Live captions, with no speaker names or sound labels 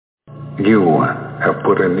You have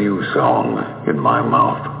put a new song in my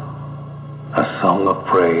mouth, a song of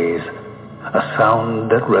praise, a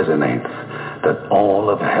sound that resonates, that all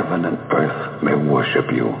of heaven and earth may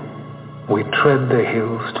worship you. We tread the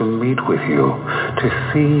hills to meet with you, to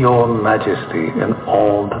see your majesty in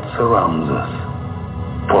all that surrounds us.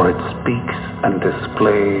 For it speaks and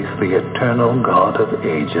displays the eternal God of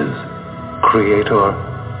ages, creator,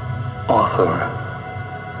 author,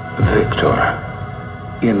 victor.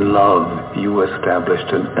 In love, you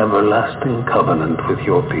established an everlasting covenant with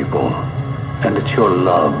your people, and it's your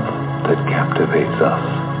love that captivates us.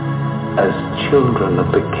 As children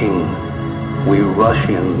of the King, we rush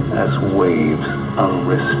in as waves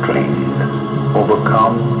unrestrained,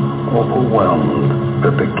 overcome, overwhelmed,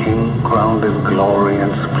 that the King, crowned in glory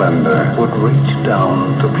and splendor, would reach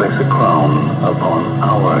down to place a crown upon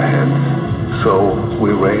our heads. So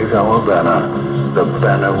we raise our banner, the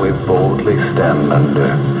banner we boldly stand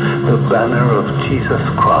under, the banner of Jesus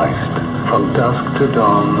Christ. From dusk to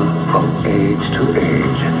dawn, from age to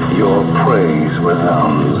age, your praise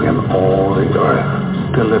resounds in all the earth.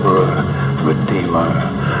 Deliverer, Redeemer,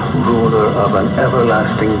 ruler of an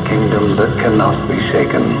everlasting kingdom that cannot be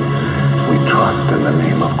shaken. We trust in the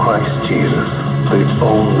name of Christ Jesus, the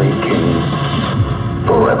only King,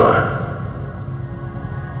 forever.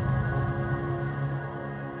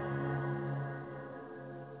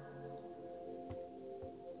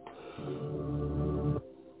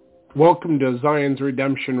 Welcome to Zion's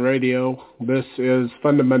Redemption Radio. This is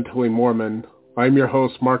Fundamentally Mormon. I'm your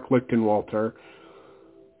host, Mark Lichtenwalter.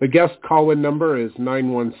 The guest call-in number is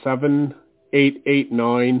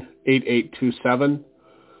 917-889-8827.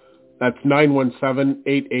 That's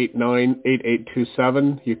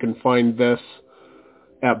 917-889-8827. You can find this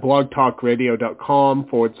at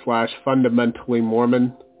blogtalkradio.com/fundamentally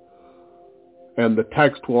Mormon. And the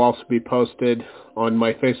text will also be posted on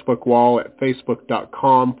my Facebook wall at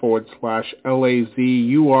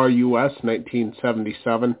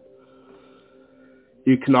facebook.com/LAZURUS1977.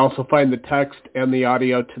 You can also find the text and the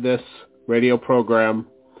audio to this radio program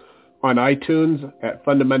on iTunes at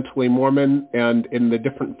Fundamentally Mormon and in the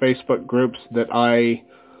different Facebook groups that I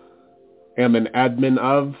am an admin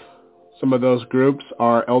of. Some of those groups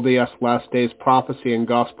are LDS Last Days Prophecy and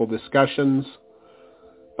Gospel Discussions,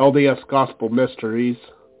 LDS Gospel Mysteries,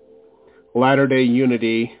 Latter-day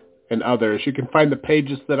Unity, and others. You can find the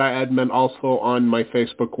pages that I admin also on my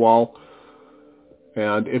Facebook wall.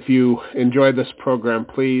 And if you enjoy this program,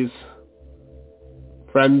 please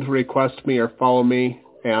friend request me or follow me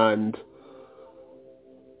and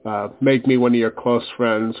make me one of your close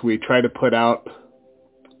friends. We try to put out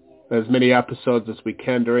as many episodes as we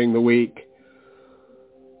can during the week.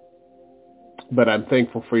 But I'm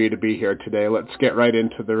thankful for you to be here today. Let's get right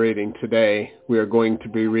into the reading today. We are going to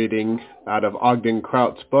be reading out of Ogden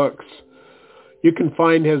Kraut's books. You can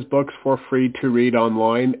find his books for free to read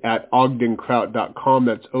online at ogdenkraut.com.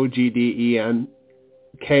 That's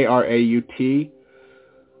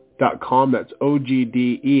OGDENKRAUT.com. That's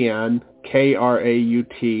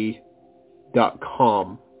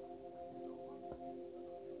OGDENKRAUT.com.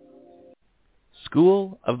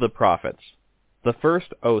 School of the Prophets, the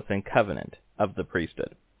first oath and covenant of the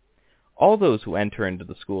priesthood. All those who enter into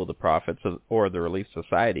the school of the prophets or the Relief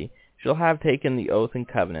Society shall have taken the oath and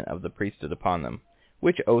covenant of the priesthood upon them,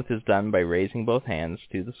 which oath is done by raising both hands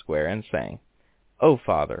to the square and saying, O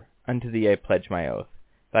Father, unto thee I pledge my oath.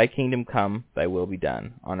 Thy kingdom come, thy will be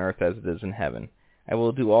done, on earth as it is in heaven. I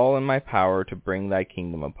will do all in my power to bring thy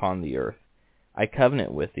kingdom upon the earth. I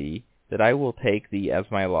covenant with thee that I will take thee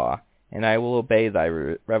as my law, and I will obey thy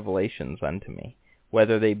revelations unto me,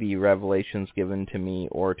 whether they be revelations given to me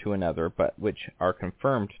or to another, but which are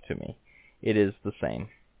confirmed to me. It is the same.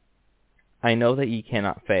 I know that ye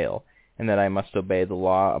cannot fail, and that I must obey the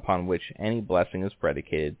law upon which any blessing is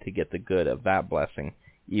predicated to get the good of that blessing.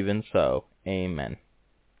 Even so, Amen.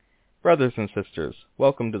 Brothers and sisters,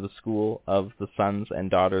 welcome to the school of the sons and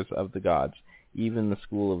daughters of the gods, even the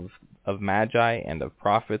school of magi and of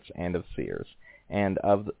prophets and of seers, and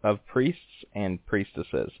of priests and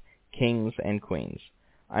priestesses, kings and queens.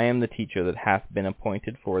 I am the teacher that hath been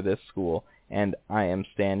appointed for this school, and I am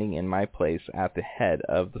standing in my place at the head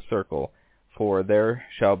of the circle, for there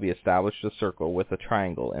shall be established a circle with a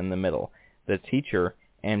triangle in the middle. The teacher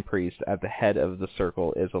and priest at the head of the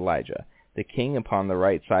circle is Elijah. The king upon the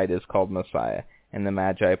right side is called Messiah, and the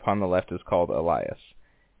magi upon the left is called Elias.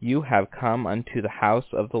 You have come unto the house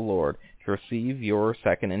of the Lord to receive your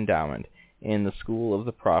second endowment. In the school of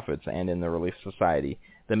the prophets and in the Relief Society,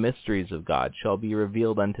 the mysteries of God shall be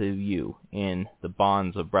revealed unto you in the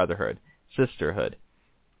bonds of brotherhood, sisterhood,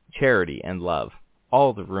 charity, and love.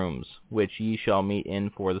 All the rooms which ye shall meet in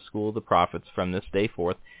for the school of the prophets from this day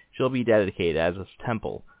forth shall be dedicated as a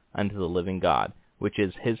temple unto the living God, which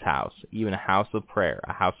is his house, even a house of prayer,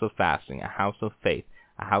 a house of fasting, a house of faith,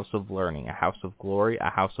 a house of learning, a house of glory, a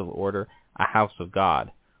house of order, a house of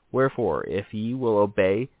God. Wherefore, if ye will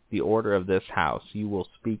obey the order of this house, ye will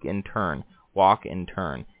speak in turn, walk in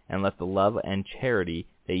turn, and let the love and charity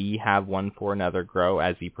that ye have one for another grow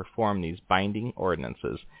as ye perform these binding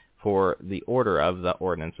ordinances. For the order of the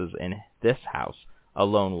ordinances in this house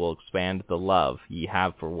alone will expand the love ye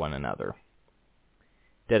have for one another.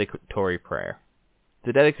 Dedicatory prayer.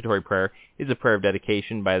 The dedicatory prayer is a prayer of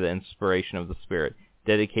dedication by the inspiration of the Spirit,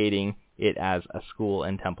 dedicating it as a school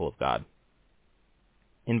and temple of God.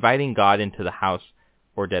 Inviting God into the house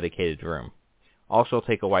or dedicated room. All shall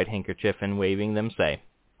take a white handkerchief, and waving them say,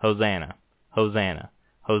 Hosanna, Hosanna,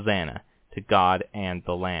 Hosanna, to God and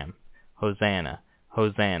the Lamb. Hosanna,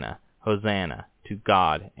 Hosanna, Hosanna, to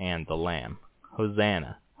God and the Lamb.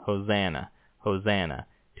 Hosanna, Hosanna, Hosanna,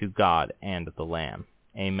 to God and the Lamb.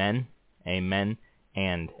 Amen, amen,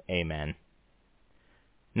 and amen.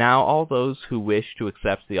 Now all those who wish to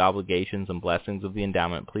accept the obligations and blessings of the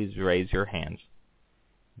endowment, please raise your hands.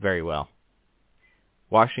 Very well.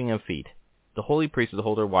 Washing of feet. The holy priesthood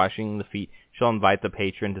holder washing the feet shall invite the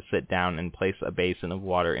patron to sit down and place a basin of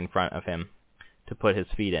water in front of him to put his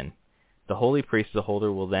feet in. The holy priesthood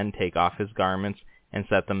holder will then take off his garments and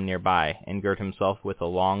set them nearby, and gird himself with a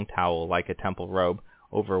long towel like a temple robe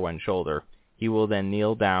over one shoulder. He will then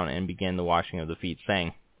kneel down and begin the washing of the feet,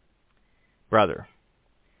 saying, Brother,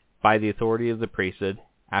 by the authority of the priesthood,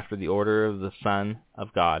 after the order of the Son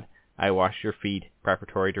of God, I wash your feet,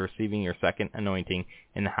 preparatory to receiving your second anointing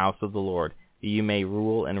in the house of the Lord, that you may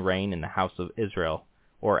rule and reign in the house of Israel,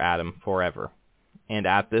 or Adam, forever. And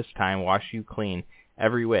at this time wash you clean,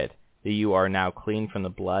 every whit, that you are now clean from the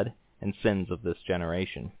blood and sins of this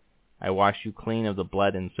generation. I wash you clean of the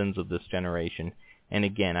blood and sins of this generation, and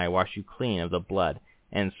again I wash you clean of the blood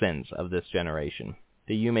and sins of this generation,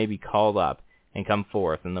 that you may be called up and come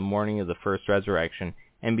forth in the morning of the first resurrection,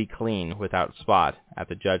 and be clean without spot at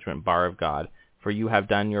the judgment bar of God, for you have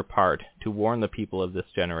done your part to warn the people of this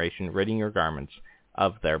generation, ridding your garments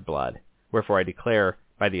of their blood. Wherefore I declare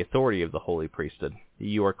by the authority of the holy priesthood that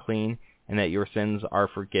you are clean, and that your sins are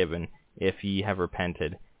forgiven if ye have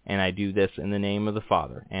repented. And I do this in the name of the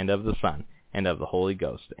Father, and of the Son, and of the Holy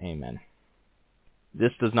Ghost. Amen.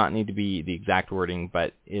 This does not need to be the exact wording,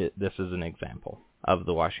 but this is an example of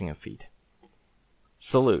the washing of feet.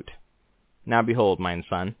 Salute. Now behold, mine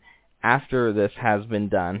son, after this has been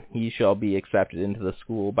done, ye shall be accepted into the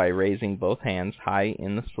school by raising both hands high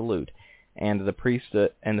in the salute, and the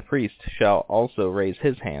priest shall also raise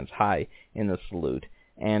his hands high in the salute,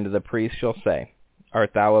 and the priest shall say,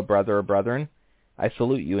 Art thou a brother or brethren? I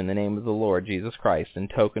salute you in the name of the Lord Jesus Christ, in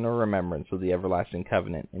token or remembrance of the everlasting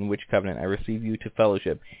covenant, in which covenant I receive you to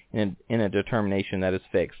fellowship in a determination that is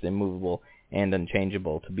fixed, immovable, and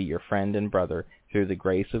unchangeable, to be your friend and brother through the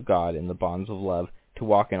grace of God in the bonds of love, to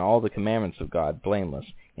walk in all the commandments of God, blameless,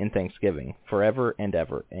 in thanksgiving, forever and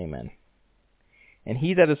ever. Amen. And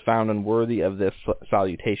he that is found unworthy of this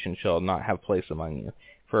salutation shall not have place among you,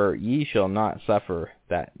 for ye shall not suffer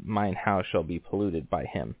that mine house shall be polluted by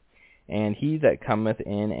him. And he that cometh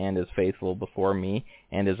in and is faithful before me,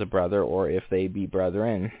 and is a brother, or if they be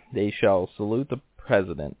brethren, they shall salute the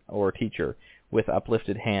president or teacher with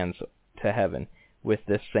uplifted hands to heaven, with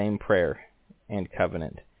this same prayer and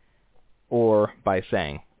covenant, or by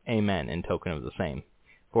saying, Amen, in token of the same.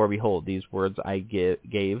 For behold, these words I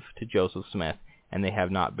gave to Joseph Smith, and they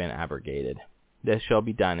have not been abrogated. This shall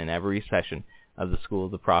be done in every session of the School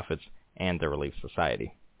of the Prophets and the Relief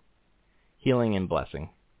Society. Healing and blessing.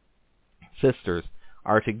 Sisters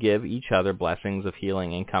are to give each other blessings of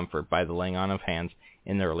healing and comfort by the laying on of hands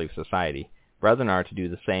in the Relief Society. Brethren are to do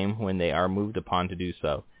the same when they are moved upon to do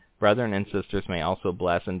so. Brethren and sisters may also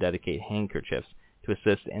bless and dedicate handkerchiefs to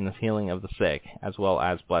assist in the healing of the sick, as well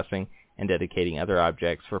as blessing and dedicating other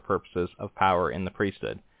objects for purposes of power in the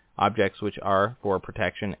priesthood. Objects which are for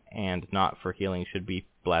protection and not for healing should be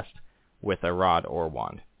blessed with a rod or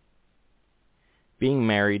wand. Being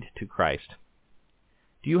married to Christ.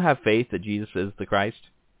 Do you have faith that Jesus is the Christ?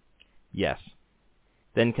 Yes.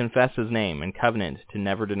 Then confess his name and covenant to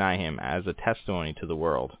never deny him as a testimony to the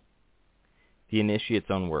world. The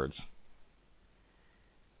initiate's own words.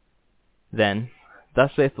 Then,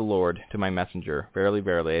 thus saith the Lord to my messenger, Verily,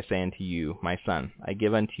 verily, I say unto you, my son, I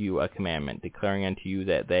give unto you a commandment, declaring unto you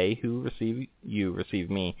that they who receive you receive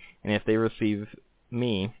me, and if they receive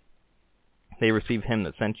me, they receive him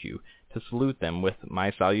that sent you, to salute them with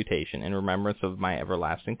my salutation in remembrance of my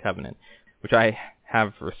everlasting covenant, which I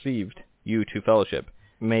have received you to fellowship.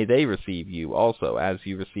 May they receive you also as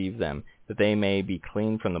you receive them, that they may be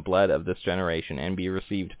clean from the blood of this generation, and be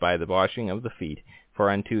received by the washing of the feet. For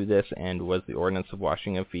unto this end was the ordinance of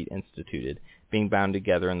washing of feet instituted, being bound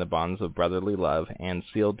together in the bonds of brotherly love, and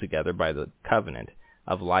sealed together by the covenant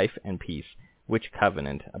of life and peace, which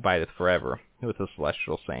covenant abideth forever with the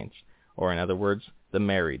celestial saints, or in other words, the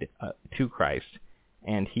married to Christ.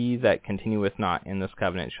 And he that continueth not in this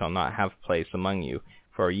covenant shall not have place among you,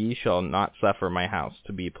 for ye shall not suffer my house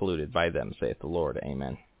to be polluted by them, saith the Lord.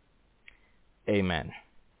 Amen. Amen.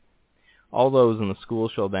 All those in the school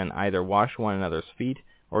shall then either wash one another's feet,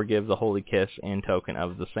 or give the holy kiss in token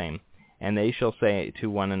of the same. And they shall say to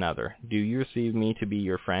one another, Do you receive me to be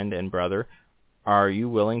your friend and brother? Are you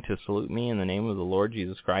willing to salute me in the name of the Lord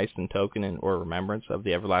Jesus Christ in token or remembrance of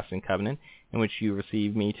the everlasting covenant, in which you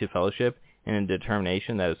receive me to fellowship, in a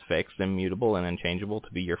determination that is fixed, immutable, and unchangeable,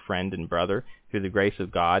 to be your friend and brother, through the grace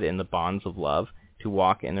of God in the bonds of love, to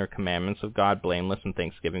walk in their commandments of God, blameless in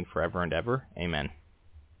thanksgiving forever and ever? Amen.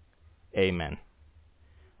 Amen.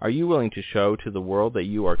 Are you willing to show to the world that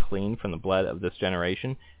you are clean from the blood of this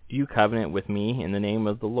generation? Do you covenant with me in the name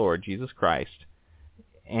of the Lord Jesus Christ,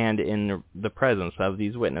 and in the presence of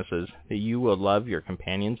these witnesses, that you will love your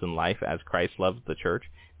companions in life as Christ loved the church,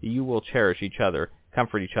 that you will cherish each other,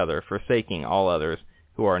 comfort each other, forsaking all others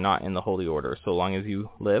who are not in the holy order, so long as you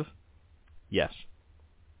live? Yes.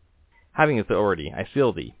 Having authority, I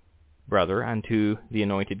seal thee, brother, unto the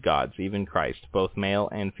anointed gods, even Christ, both male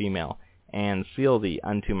and female, and seal thee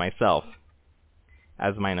unto myself,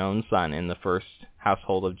 as mine own son, in the first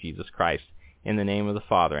household of Jesus Christ, in the name of the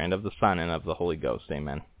Father, and of the Son, and of the Holy Ghost.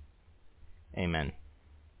 Amen. Amen.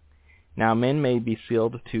 Now men may be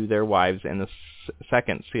sealed to their wives in the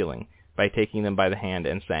second sealing, by taking them by the hand,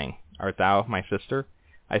 and saying, Art thou my sister?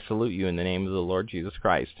 I salute you in the name of the Lord Jesus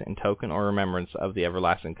Christ, in token or remembrance of the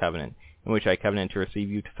everlasting covenant, in which I covenant to receive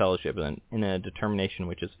you to fellowship in a determination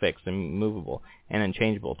which is fixed, immovable, and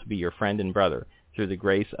unchangeable, to be your friend and brother, through the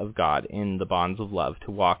grace of God in the bonds of love,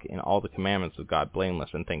 to walk in all the commandments of God,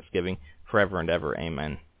 blameless in thanksgiving, forever and ever.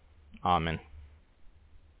 Amen. Amen.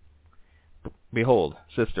 Behold,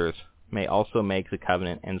 sisters may also make the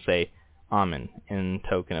covenant, and say, Amen, in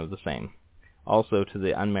token of the same. Also to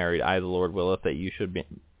the unmarried, I, the Lord, willeth that you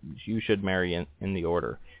should marry in the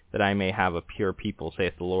order, that I may have a pure people,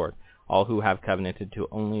 saith the Lord. All who have covenanted to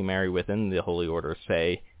only marry within the holy order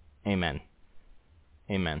say, Amen.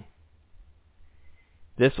 Amen.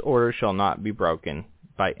 This order shall not be broken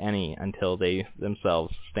by any until they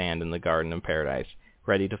themselves stand in the garden of paradise,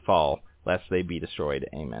 ready to fall, lest they be destroyed.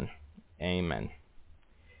 Amen. Amen.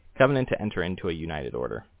 Covenant to enter into a united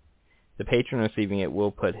order. The patron receiving it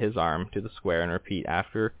will put his arm to the square and repeat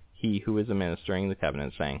after he who is administering the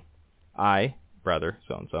covenant, saying, I, brother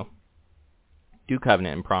so-and-so, do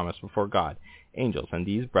covenant and promise before God, angels, and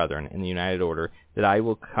these brethren in the united order, that I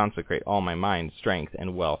will consecrate all my mind, strength,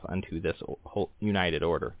 and wealth unto this united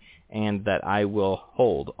order, and that I will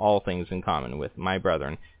hold all things in common with my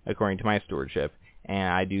brethren according to my stewardship,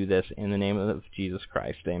 and I do this in the name of Jesus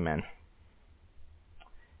Christ. Amen.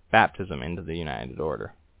 Baptism into the united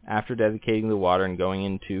order. After dedicating the water and going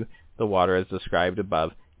into the water as described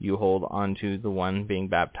above, you hold on to the one being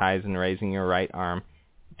baptized, and raising your right arm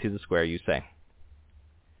to the square, you say,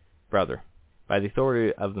 Brother, by the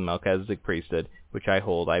authority of the Melchizedek priesthood, which I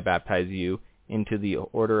hold, I baptize you into the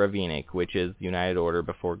order of Enoch, which is the united order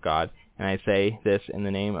before God, and I say this in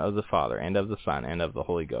the name of the Father, and of the Son, and of the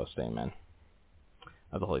Holy Ghost. Amen.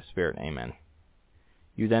 Of the Holy Spirit. Amen.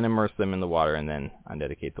 You then immerse them in the water, and then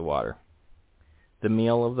undedicate the water. The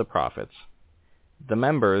meal of the prophets. The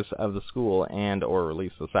members of the school and or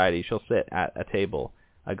relief society shall sit at a table.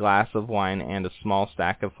 A glass of wine and a small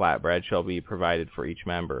stack of flatbread shall be provided for each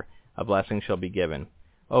member. A blessing shall be given.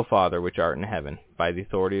 O Father, which art in heaven, by the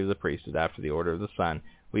authority of the priesthood after the order of the Son,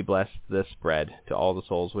 we bless this bread to all the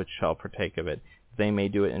souls which shall partake of it, that they may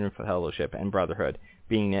do it in fellowship and brotherhood,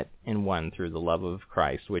 being knit in one through the love of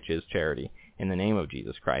Christ, which is charity. In the name of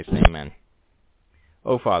Jesus Christ. Amen.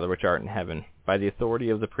 O Father, which art in heaven, by the authority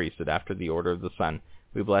of the priesthood after the order of the Son,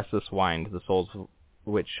 we bless this wine to the souls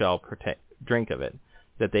which shall drink of it,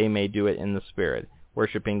 that they may do it in the Spirit,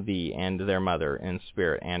 worshipping Thee and their Mother in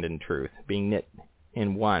spirit and in truth, being knit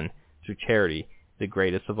in one through charity, the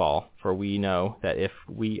greatest of all. For we know that if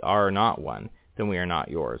we are not one, then we are not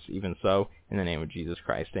yours. Even so, in the name of Jesus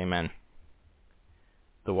Christ. Amen.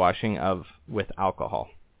 The washing with alcohol.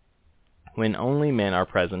 When only men are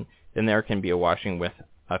present, then there can be a washing with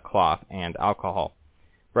a cloth and alcohol.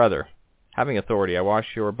 Brother, having authority, I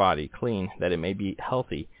wash your body clean, that it may be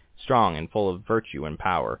healthy, strong, and full of virtue and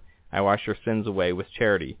power. I wash your sins away with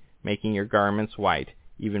charity, making your garments white,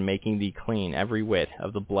 even making thee clean every whit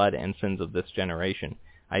of the blood and sins of this generation.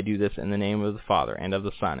 I do this in the name of the Father, and of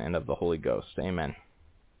the Son, and of the Holy Ghost. Amen.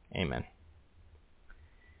 Amen.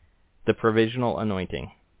 The provisional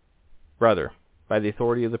anointing. Brother, by the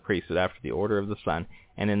authority of the priesthood after the order of the Son,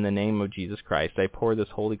 and in the name of Jesus Christ, I pour this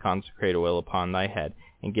holy consecrated oil upon thy head,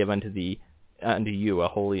 and give unto you a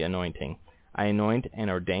holy anointing. I anoint and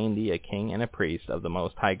ordain thee a king and a priest of the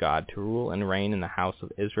Most High God, to rule and reign in the house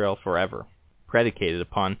of Israel forever. Predicated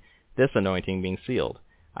upon this anointing being sealed,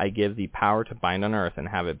 I give thee power to bind on earth and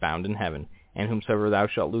have it bound in heaven, and whomsoever thou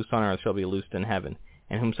shalt loose on earth shall be loosed in heaven,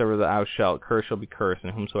 and whomsoever thou shalt curse shall be cursed,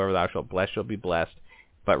 and whomsoever thou shalt bless shall be blessed.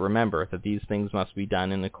 But remember that these things must be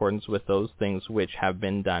done in accordance with those things which have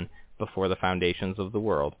been done before the foundations of the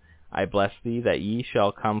world. I bless thee that ye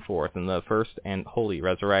shall come forth in the first and holy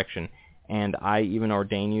resurrection, and I even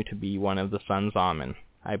ordain you to be one of the sons of Amen.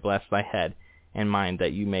 I bless thy head and mind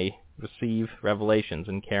that you may receive revelations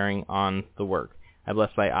in carrying on the work. I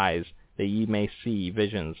bless thy eyes that ye may see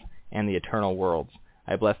visions and the eternal worlds.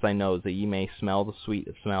 I bless thy nose that ye may smell the sweet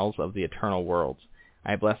smells of the eternal worlds.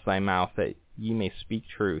 I bless thy mouth that ye may speak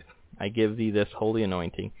truth. I give thee this holy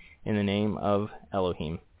anointing in the name of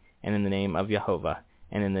Elohim, and in the name of Jehovah,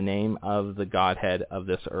 and in the name of the Godhead of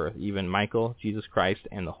this earth, even Michael, Jesus Christ,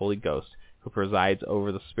 and the Holy Ghost, who presides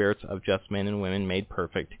over the spirits of just men and women made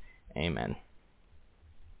perfect. Amen.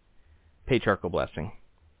 Patriarchal blessing.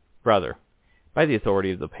 Brother, by the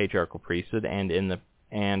authority of the patriarchal priesthood and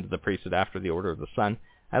the priesthood after the order of the Son,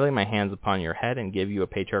 I lay my hands upon your head and give you a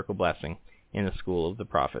patriarchal blessing in the school of the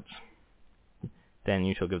prophets. Then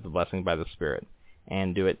you shall give the blessing by the Spirit,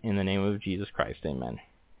 and do it in the name of Jesus Christ. Amen.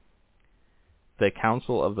 The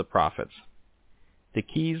council of the prophets. The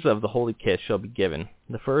keys of the holy kiss shall be given.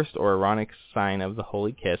 The first or Aaronic sign of the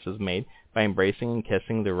holy kiss is made by embracing and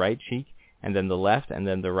kissing the right cheek, and then the left, and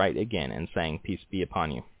then the right again, and saying, Peace be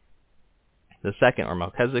upon you. The second or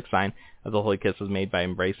Melchizedek sign of the holy kiss is made by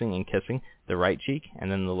embracing and kissing the right cheek,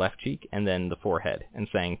 and then the left cheek, and then the forehead, and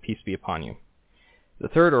saying, Peace be upon you. The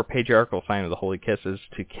third or patriarchal sign of the holy kiss is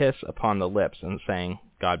to kiss upon the lips and saying,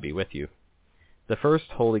 God be with you. The first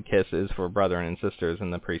holy kiss is for brethren and sisters in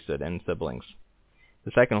the priesthood and siblings.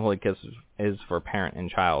 The second holy kiss is for parent and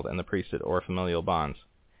child in the priesthood or familial bonds.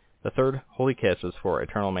 The third holy kiss is for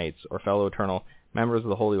eternal mates or fellow eternal members of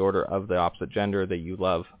the holy order of the opposite gender that you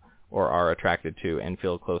love or are attracted to and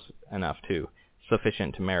feel close enough to,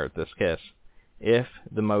 sufficient to merit this kiss. If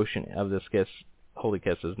the motion of this holy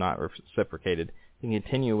kiss is not reciprocated, then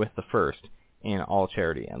continue with the first in all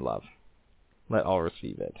charity and love. Let all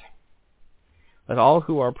receive it. Let all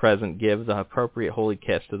who are present give the appropriate holy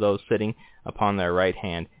kiss to those sitting upon their right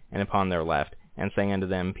hand and upon their left, and saying unto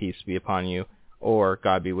them, Peace be upon you, or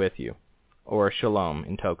God be with you, or Shalom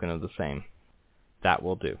in token of the same. That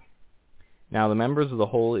will do. Now the members of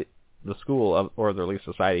the school or the Relief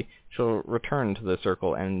Society shall return to the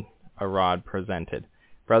circle and a rod presented.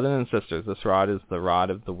 Brothers and sisters, this rod is the rod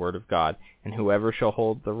of the word of God, and whoever shall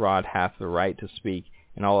hold the rod hath the right to speak,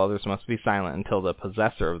 and all others must be silent until the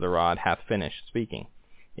possessor of the rod hath finished speaking.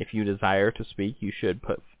 If you desire to speak, you should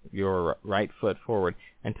put your right foot forward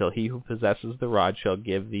until he who possesses the rod shall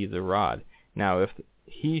give thee the rod. Now if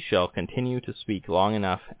he shall continue to speak long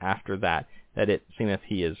enough after that it seemeth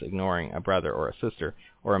he is ignoring a brother or a sister,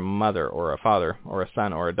 or a mother or a father, or a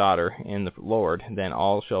son or a daughter in the Lord, then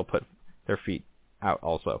all shall put their feet out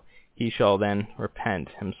also. He shall then repent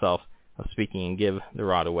himself of speaking and give the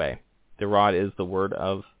rod away. The rod is the word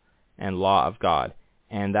of and law of God,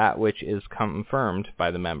 and that which is confirmed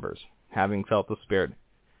by the members, having felt the Spirit,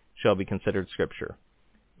 shall be considered Scripture.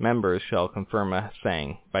 Members shall confirm a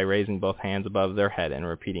saying by raising both hands above their head and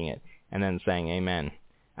repeating it, and then saying Amen,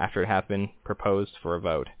 after it hath been proposed for a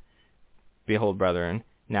vote. Behold, brethren,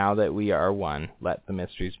 now that we are one, let the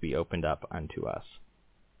mysteries be opened up unto us.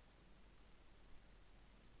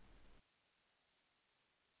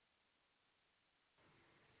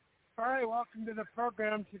 All right, welcome to the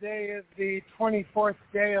program. Today is the 24th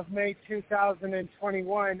day of May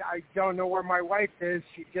 2021. I don't know where my wife is.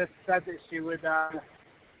 She just said that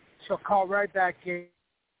she'll call right back in.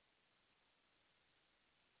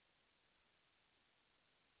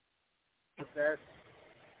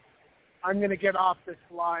 I'm going to get off this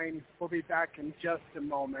line. We'll be back in just a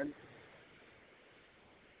moment.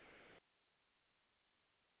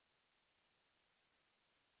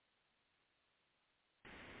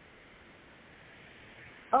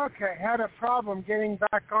 Okay, had a problem getting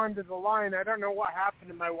back onto the line. I don't know what happened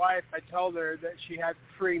to my wife. I told her that she had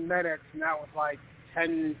 3 minutes, and that was like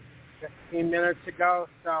 10, 15 minutes ago.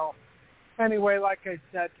 So anyway, like I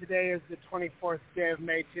said, today is the 24th day of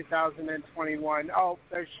May 2021. Oh,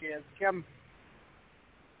 there she is. Kim.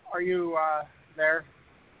 are you there?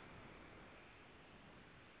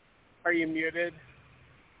 Are you muted?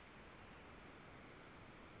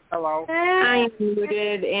 Hello? I'm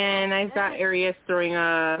muted, and I've got Arius throwing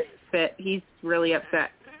a fit. He's really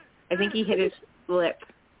upset. I think he hit his lip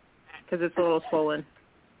because it's a little swollen.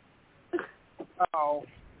 Oh.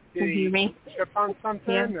 Did Can you hear me? Trip on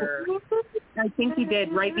something? Yeah. Or? I think he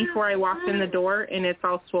did right before I walked in the door, and it's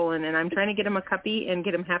all swollen. And I'm trying to get him a cuppy and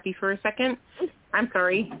get him happy for a second. I'm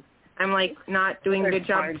sorry. I'm, not doing a good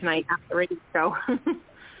job tonight after ready to go.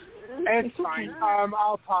 It's fine.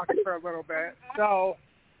 I'll talk for a little bit. So,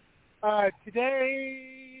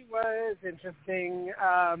 today was interesting.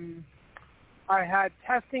 I had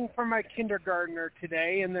testing for my kindergartner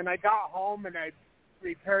today, and then I got home and I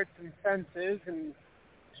repaired some fences and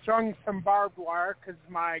strung some barbed wire because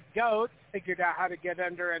my goats figured out how to get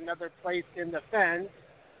under another place in the fence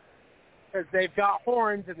because they've got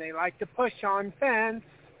horns and they like to push on fence.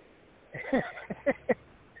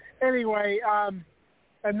 Anyway,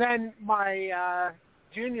 and then my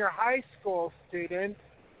junior high school student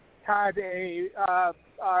had a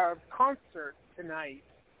concert tonight.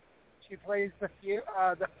 She plays the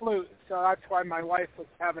flute, so that's why my wife was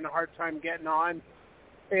having a hard time getting on.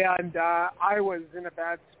 And I was in a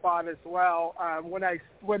bad spot as well.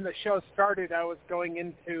 When the show started, I was going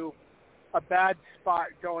into a bad spot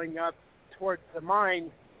going up towards the mine,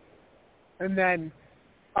 and then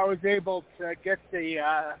I was able to get the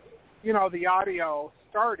audio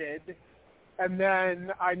started, and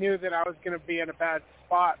then I knew that I was going to be in a bad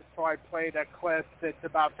spot, so I played a clip that's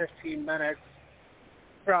about 15 minutes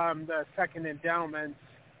from the Second Endowments.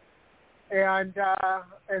 And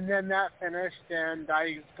then that finished, and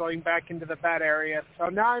I was going back into the bad area. So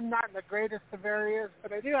now I'm not in the greatest of areas,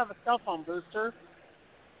 but I do have a cell phone booster,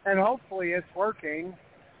 and hopefully it's working.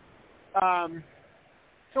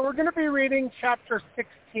 So we're going to be reading Chapter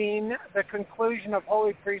 16, the conclusion of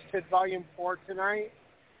Holy Priesthood Volume 4 tonight.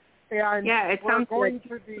 And yeah, it sounds good.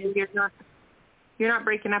 You're not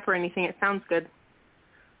breaking up or anything. It sounds good.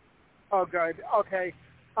 Oh, good. Okay.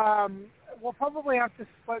 We'll probably have to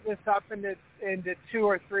split this up into 2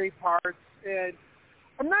 or 3 parts. And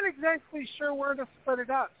I'm not exactly sure where to split it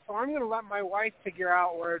up, so I'm going to let my wife figure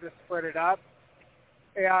out where to split it up.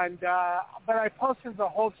 And but I posted the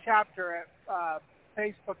whole chapter at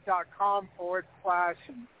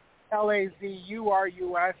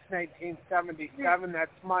facebook.com/LAZURUS1977.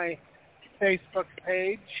 That's my Facebook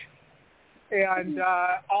page. And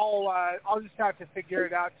I'll just have to figure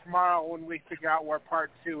it out tomorrow when we figure out where part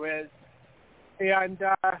 2 is. And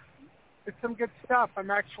it's some good stuff. I'm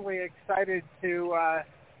actually excited to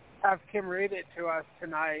have Kim read it to us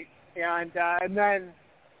tonight. And then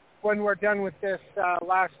when we're done with this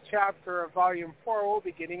last chapter of Volume 4, we'll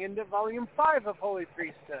be getting into Volume 5 of Holy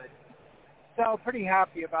Priesthood. So pretty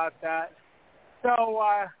happy about that. So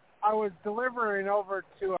I was delivering over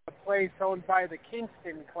to a place owned by the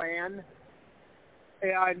Kingston clan.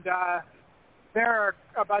 And there are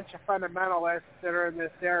a bunch of fundamentalists that are in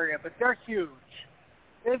this area, but they're huge.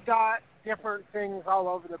 They've got different things all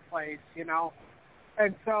over the place, you know.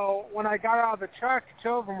 And so when I got out of the truck, 2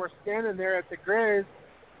 of them were standing there at the Grizz,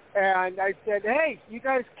 and I said, "Hey, you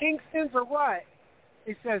guys Kingstons or what?"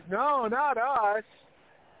 He says, "No, not us."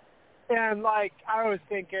 And, I was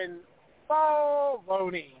thinking,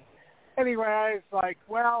 baloney. Anyway, I was like,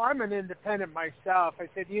 "Well, I'm an independent myself." I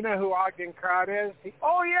said, "You know who Ogden Crowd is?"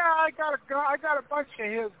 "Oh yeah, I got a bunch of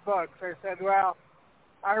his books." I said, "Well,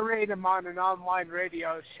 I read him on an online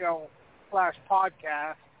radio show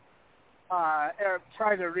 /podcast.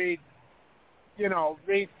 Try to read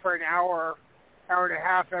for an hour and a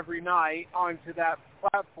half every night onto that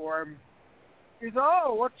platform." He said,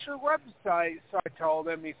 "Oh, what's your website?" So I told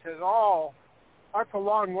him. He says, "Oh, that's a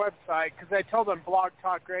long website," because I told him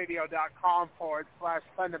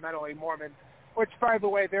blogtalkradio.com/fundamentally Mormon, which, by the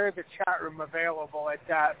way, there is a chat room available at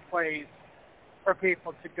that place for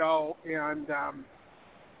people to go and,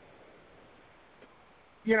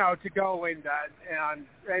 to go in and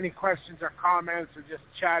any questions or comments or just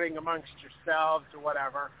chatting amongst yourselves or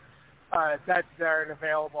whatever. That's there and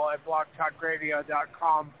available at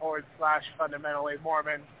blogtalkradio.com/fundamentally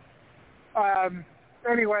Mormon.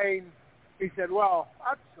 Anyway, he said, "Well,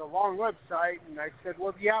 that's a long website." And I said,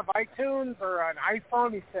 "Well, do you have iTunes or an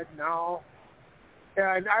iPhone?" He said, "No."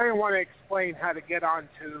 And I didn't want to explain how to get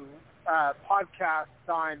onto podcasts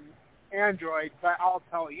on Android, but I'll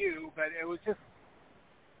tell you. But it was just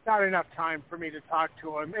not enough time for me to talk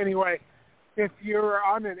to him. Anyway, if you're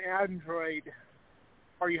on an Android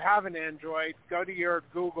or you have an Android, go to your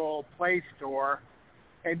Google Play Store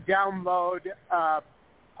and download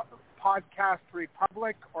Podcast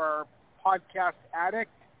Republic or Podcast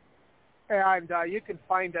Addict. And you can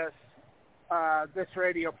find us, this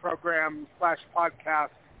radio program / podcast,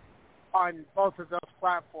 on both of those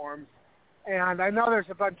platforms. And I know there's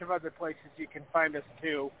a bunch of other places you can find us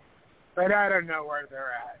too, but I don't know where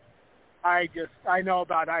they're at. I know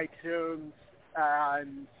about iTunes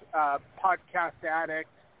and Podcast Addict,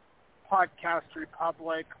 Podcast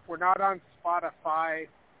Republic. We're not on Spotify.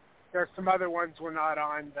 There's some other ones we're not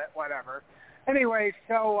on, but whatever. Anyway,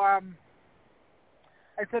 so I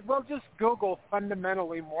said, well, just Google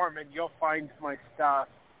Fundamentally Mormon. You'll find my stuff.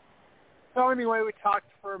 So anyway, we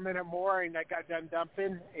talked for a minute more, and I got done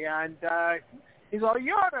dumping. And he's like,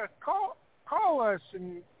 you ought to call us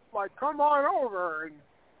and, like, come on over.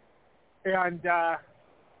 And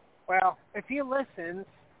well, if he listens,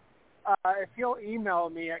 if he'll email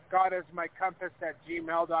me at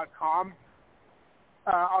godismycompass@gmail.com,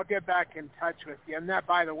 I'll get back in touch with you. And that,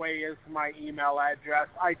 by the way, is my email address.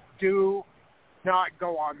 I do not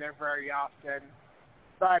go on there very often,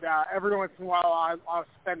 but every once in a while I'll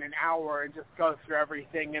spend an hour and just go through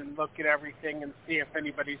everything and look at everything and see if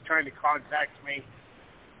anybody's trying to contact me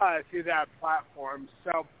through that platform.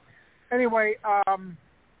 So anyway,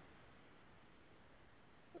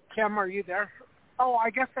 Kim, are you there? Oh, I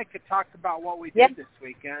guess I could talk about what we did this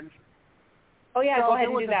weekend. Oh, yeah, so go ahead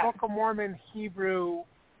and do that. There was a Book of Mormon Hebrew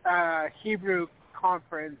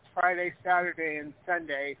conference Friday, Saturday, and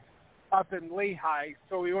Sunday up in Lehi.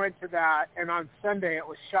 So we went to that, and on Sunday it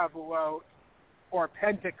was Shavuot, or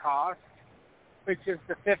Pentecost, which is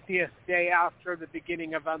the 50th day after the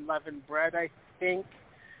beginning of unleavened bread, I think.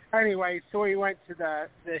 Anyway, so we went to the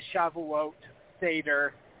Shavuot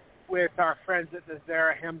Seder with our friends at the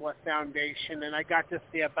Zarahemla Foundation, and I got to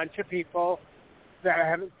see a bunch of people that I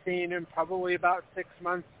haven't seen in probably about 6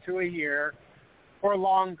 months to a year or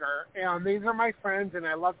longer. And these are my friends, and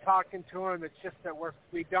I love talking to them. It's just that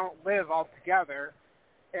we don't live all together,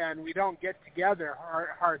 and we don't get together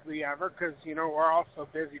hardly ever because, you know, we're all so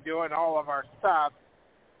busy doing all of our stuff.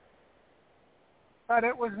 But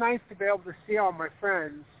it was nice to be able to see all my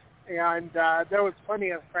friends. And there was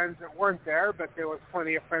plenty of friends that weren't there, but there was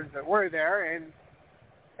plenty of friends that were there, and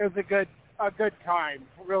it was a good time.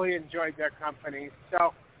 Really enjoyed their company.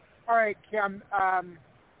 So, all right, Kim,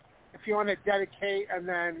 if you want to dedicate and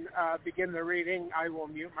then begin the reading, I will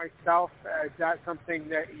mute myself. Is that something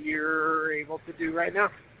that you're able to do right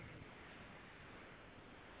now?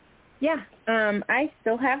 Yeah, I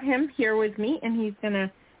still have him here with me, and he's going to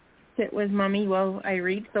sit with Mommy while I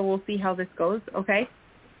read, so we'll see how this goes, okay?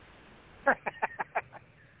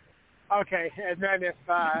 Okay, and then if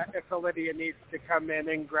Lydia needs to come in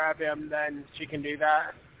and grab him, then she can do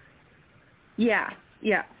that? Yeah.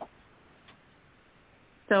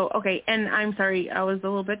 So, okay, and I'm sorry, I was a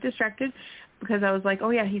little bit distracted because I was like,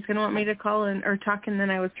 oh, yeah, he's going to want me to call or talk, and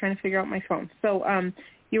then I was trying to figure out my phone. So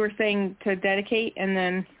you were saying to dedicate and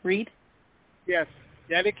then read? Yes,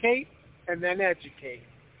 dedicate and then educate.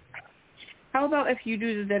 How about if you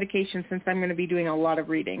do the dedication since I'm going to be doing a lot of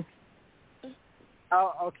reading?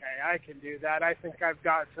 Oh, okay, I can do that. I think I've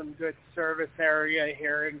got some good service area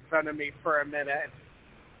here in front of me for a minute.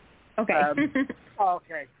 Okay.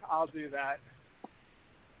 Okay, I'll do that.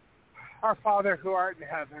 Our Father who art in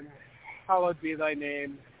heaven, hallowed be thy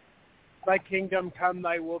name. Thy kingdom come,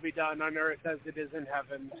 thy will be done on earth as it is in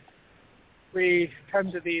heaven. We come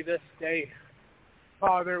to thee this day,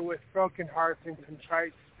 Father, with broken hearts and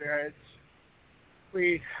contrite spirits.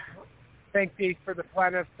 We thank thee for the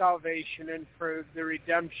plan of salvation and for the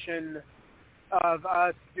redemption of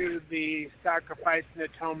us through the sacrifice and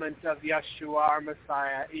atonement of Yeshua, our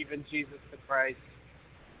Messiah, even Jesus the Christ.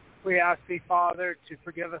 We ask thee, Father, to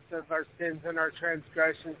forgive us of our sins and our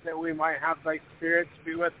transgressions, that we might have thy Spirit to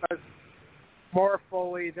be with us more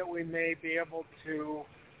fully, that we may be able to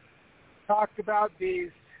talk about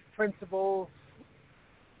these principles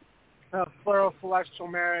of plural celestial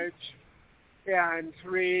marriage and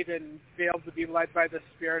read and be able to be led by the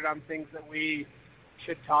Spirit on things that we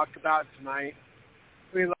should talk about tonight.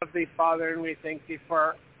 We love thee, Father, and we thank thee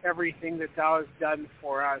for everything that thou hast done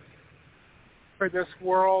for us, for this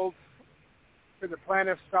world, for the plan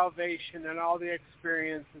of salvation and all the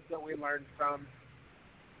experiences that we learned from.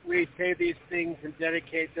 We say these things and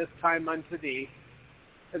dedicate this time unto thee.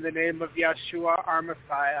 In the name of Yeshua, our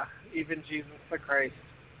Messiah, even Jesus the Christ.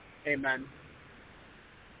 Amen.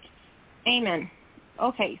 Amen.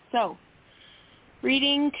 Okay, so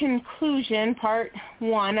reading conclusion, part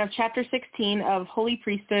 1 of chapter 16 of Holy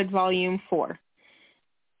Priesthood Volume 4,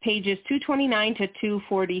 pages 229 to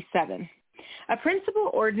 247. A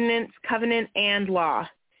principle, ordinance, covenant, and law.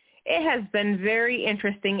 It has been very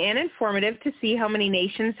interesting and informative to see how many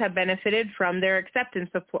nations have benefited from their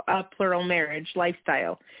acceptance of plural marriage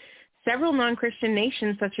lifestyle. Several non-Christian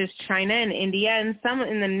nations such as China and India and some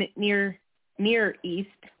in the Near East,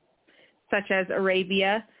 such as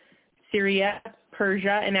Arabia, Syria,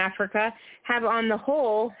 Persia, and Africa, have on the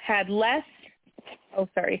whole had less... Oh,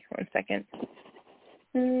 sorry, one second.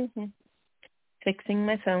 Fixing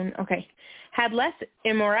my phone. Okay. Had less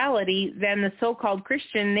immorality than the so-called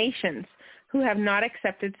Christian nations, who have not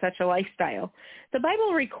accepted such a lifestyle. The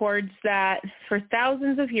Bible records that for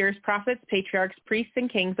thousands of years, prophets, patriarchs, priests,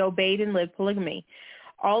 and kings obeyed and lived polygamy.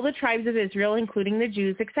 All the tribes of Israel, including the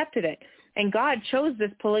Jews, accepted it, and God chose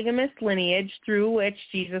this polygamous lineage through which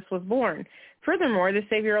Jesus was born. Furthermore, the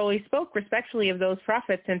Savior always spoke respectfully of those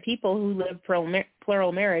prophets and people who lived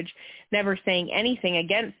plural marriage, never saying anything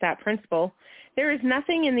against that principle. There is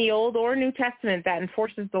nothing in the Old or New Testament that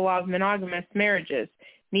enforces the law of monogamous marriages.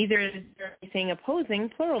 Neither is there anything opposing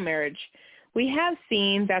plural marriage. We have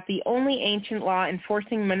seen that the only ancient law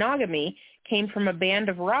enforcing monogamy came from a band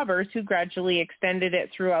of robbers who gradually extended it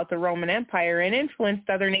throughout the Roman Empire and influenced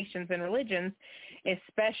other nations and religions,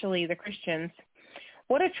 especially the Christians.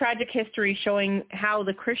 What a tragic history showing how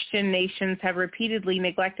the Christian nations have repeatedly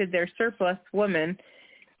neglected their surplus women,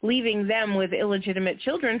 leaving them with illegitimate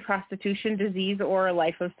children, prostitution, disease, or a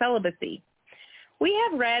life of celibacy. We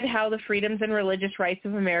have read how the freedoms and religious rights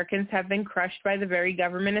of Americans have been crushed by the very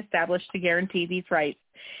government established to guarantee these rights,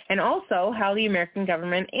 and also how the American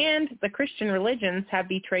government and the Christian religions have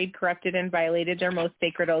betrayed, corrupted, and violated their most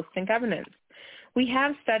sacred oaths and covenants. We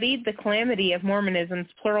have studied the calamity of Mormonism's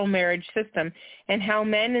plural marriage system and how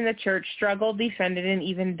men in the church struggled, defended, and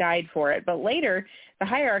even died for it. But later, the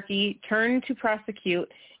hierarchy turned to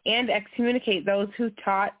prosecute and excommunicate those who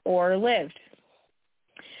taught or lived.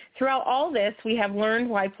 Throughout all this, we have learned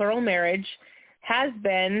why plural marriage has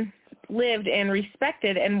been lived and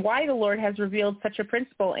respected and why the Lord has revealed such a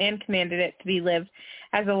principle and commanded it to be lived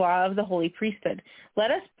as a law of the Holy Priesthood.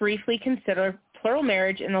 Let us briefly consider plural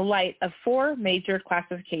marriage in the light of four major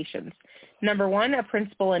classifications. Number 1, a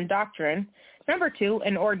principle and doctrine. Number 2,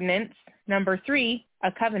 an ordinance. Number 3,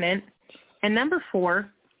 a covenant. And number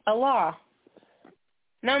 4, a law.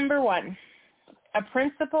 Number 1, a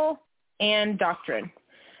principle and doctrine.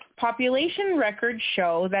 Population records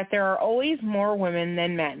show that there are always more women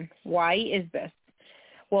than men. Why is this?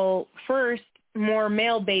 Well, first, more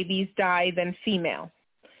male babies die than female.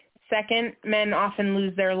 Second, men often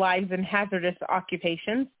lose their lives in hazardous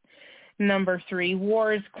occupations. Number 3,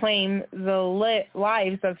 wars claim the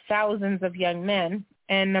lives of thousands of young men.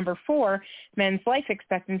 And number 4, men's life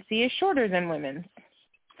expectancy is shorter than women's.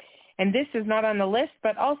 And this is not on the list,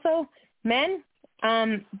 but also men,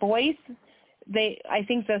 boys, I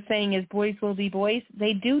think the saying is boys will be boys.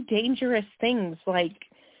 They do dangerous things like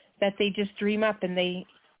that they just dream up and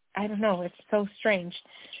I don't know, it's so strange.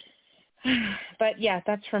 But yeah,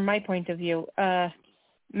 that's from my point of view.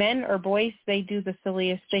 Men or boys, they do the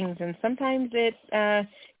silliest things and sometimes it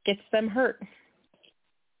gets them hurt.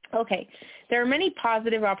 Okay, there are many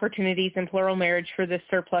positive opportunities in plural marriage for this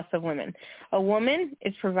surplus of women. A woman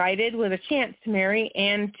is provided with a chance to marry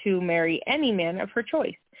and to marry any man of her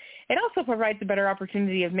choice. It also provides a better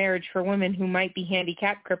opportunity of marriage for women who might be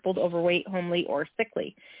handicapped, crippled, overweight, homely, or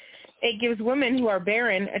sickly. It gives women who are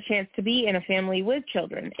barren a chance to be in a family with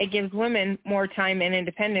children. It gives women more time and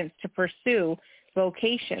independence to pursue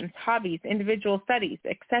vocations, hobbies, individual studies,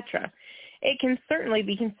 etc. It can certainly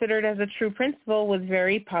be considered as a true principle with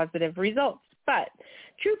very positive results. But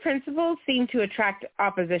true principles seem to attract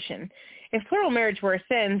opposition. If plural marriage were a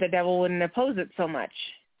sin, the devil wouldn't oppose it so much.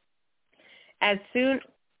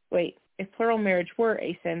 If plural marriage were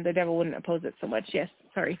a sin, the devil wouldn't oppose it so much. Yes,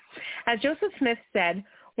 sorry. As Joseph Smith said,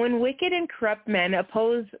 when wicked and corrupt men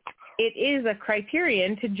oppose, it is a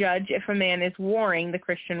criterion to judge if a man is warring the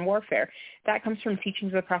Christian warfare. That comes from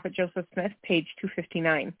Teachings of the Prophet Joseph Smith, page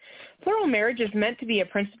 259. Plural marriage is meant to be a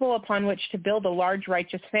principle upon which to build a large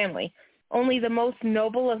righteous family. Only the most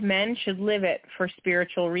noble of men should live it for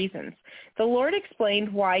spiritual reasons. The Lord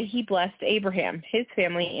explained why he blessed Abraham, his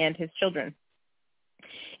family, and his children.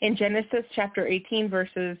 In Genesis chapter 18,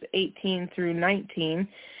 verses 18 through 19,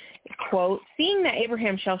 quote, "Seeing that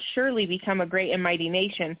Abraham shall surely become a great and mighty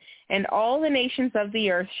nation, and all the nations of the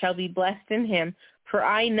earth shall be blessed in him, for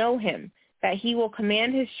I know him, that he will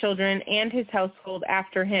command his children and his household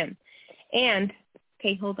after him." And,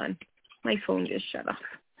 okay, hold on. My phone just shut off.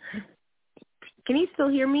 Can you still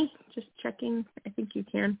hear me? Just checking. I think you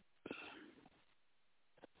can.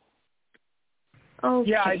 Oh,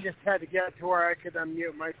 yeah, I just had to get to where I could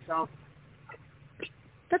unmute myself.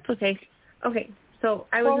 That's okay. Okay, so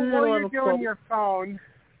I was in the middle of a quote. While you're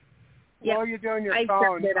doing your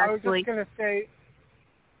phone, I was just going to say,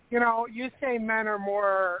 You say men are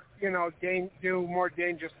more, do more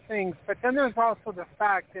dangerous things, but then there's also the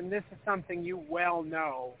fact, and this is something you well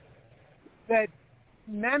know, that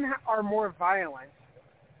men are more violent.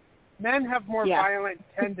 Men have more violent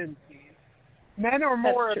tendencies. Men are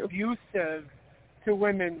more abusive to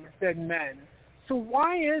women than men. So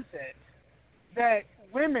why is it that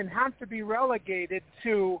women have to be relegated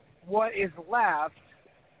to what is left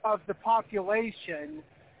of the population?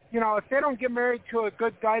 If they don't get married to a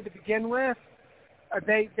good guy to begin with,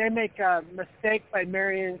 they make a mistake by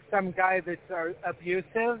marrying some guy that's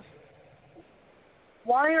abusive.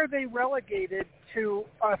 Why are they relegated to,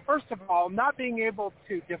 first of all, not being able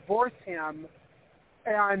to divorce him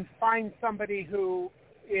and find somebody who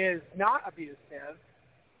is not abusive?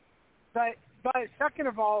 But second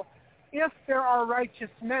of all, if there are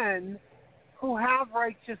righteous men who have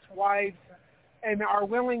righteous wives and are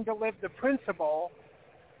willing to live the principle,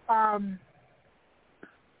 and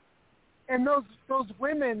those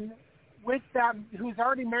women with that who's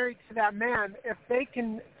already married to that man, if they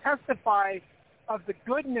can testify of the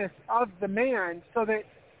goodness of the man, so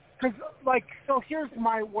here's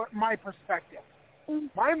my perspective.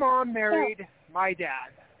 My mom married my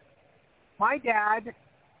dad. My dad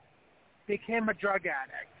became a drug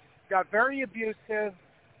addict, got very abusive.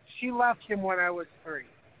 She left him when I was 3.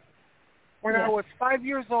 When I was 5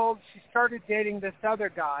 years old, she started dating this other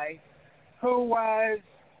guy who was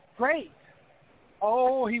great.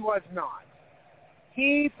 Oh, he was not.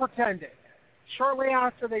 He pretended. Shortly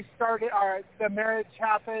after they started, the marriage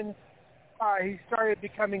happened, he started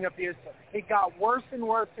becoming abusive. He got worse and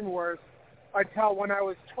worse and worse until when I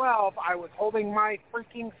was 12, I was holding my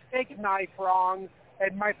freaking steak knife wrong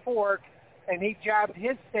and my fork, and he jabbed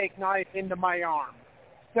his steak knife into my arm.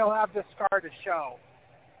 Still have the scar to show.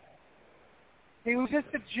 He was just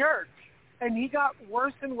a jerk, and he got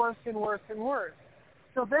worse and worse and worse and worse.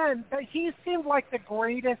 So then, he seemed like the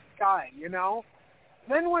greatest guy,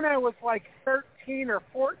 Then when I was like 13 or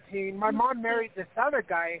 14, my mom married this other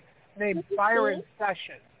guy named Byron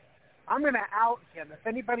Sessions. I'm going to out him. If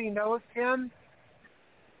anybody knows him,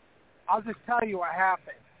 I'll just tell you what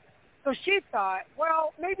happened. So she thought,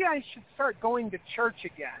 well, maybe I should start going to church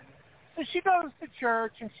again. So she goes to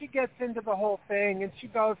church, and she gets into the whole thing, and she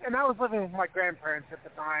goes, and I was living with my grandparents at the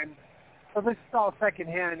time, so this is all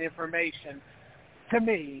secondhand information to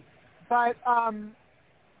me. But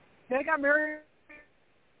they got married.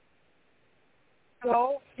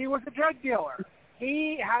 So he was a drug dealer.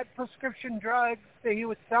 He had prescription drugs that he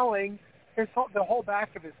was selling. The whole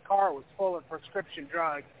back of his car was full of prescription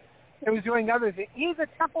drugs. He was doing other things. He's a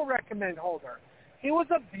temple recommend holder. He was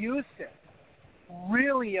abusive,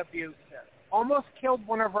 really abusive. Almost killed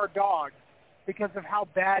one of our dogs because of how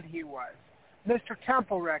bad he was. Mr.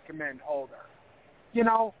 Temple recommend holder.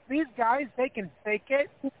 These guys, they can fake it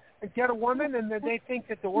and get a woman, and then they think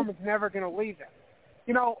that the woman's never going to leave him.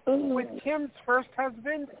 With Kim's first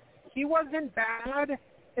husband, he wasn't bad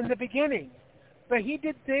in the beginning, but he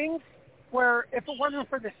did things where if it wasn't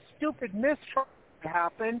for the stupid mistrial that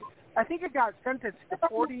happened, I think it got sentenced to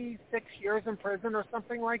 46 years in prison or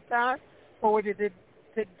something like that for what it did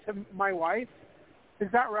to my wife. Is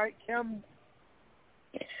that right, Kim?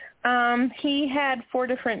 He had 4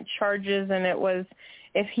 different charges, and it was,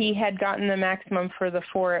 if he had gotten the maximum for the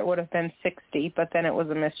 4, it would have been 60, but then it was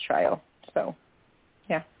a mistrial. So,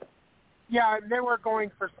 yeah. Yeah, they were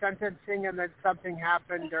going for sentencing, and then something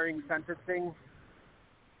happened during sentencing.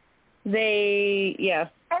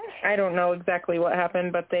 I don't know exactly what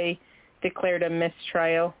happened, but they declared a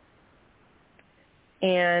mistrial.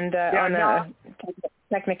 And on a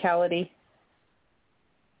technicality.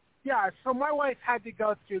 Yeah, so my wife had to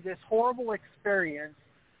go through this horrible experience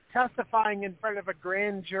testifying in front of a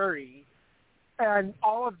grand jury and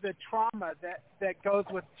all of the trauma that goes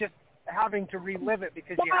with just having to relive it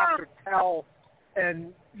because you have to tell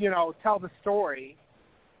the story.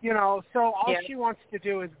 So all she wants to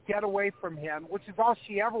do is get away from him, which is all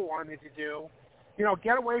she ever wanted to do.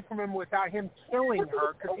 Get away from him without him killing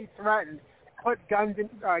her because he threatened, put gun in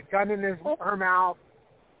her mouth.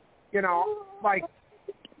 It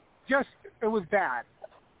was bad.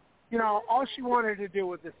 All she wanted to do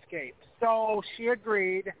was escape. So she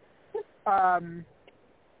agreed.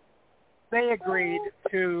 They agreed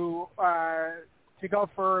to go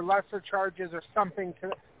for lesser charges or something.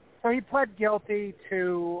 So he pled guilty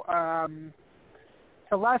to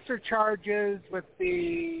lesser charges with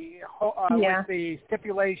the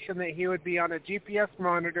stipulation that he would be on a GPS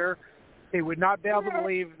monitor. He would not be able to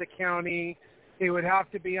leave the county. He would have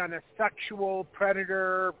to be on a sexual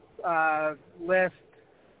predator list.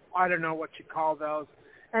 I don't know what you call those.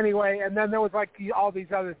 Anyway, and then there was all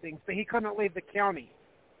these other things, but he couldn't leave the county.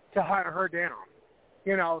 to hunt her down.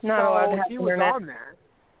 You know, not allowed to so have he was internet. on there.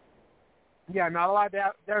 Yeah, not allowed to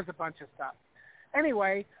have, there's a bunch of stuff.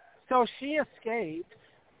 Anyway, so she escaped,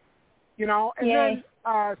 you know, and then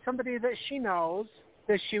somebody that she knows,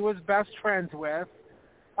 that she was best friends with,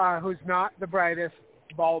 who's not the brightest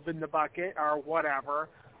bulb in the bucket or whatever,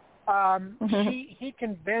 he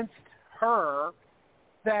convinced her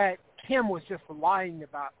that Kim was just lying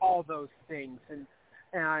about all those things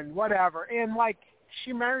and whatever. And, like,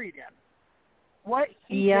 she married him. What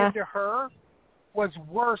he did to her was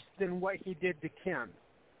worse than what he did to Kim.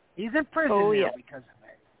 He's in prison now because of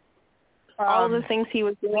it. All of the things he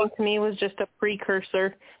was doing to me was just a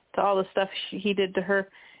precursor to all the stuff he did to her.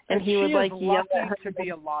 And he would, like, yell at her. Lucky to be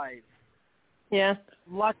alive. Yeah.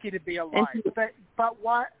 Lucky to be alive. But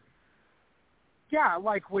what? Yeah,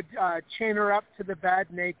 like would chain her up to the bed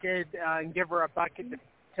naked and give her a bucket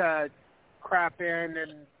to crap in,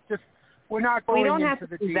 and just we're not going into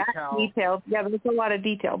the detail. Yeah, there's a lot of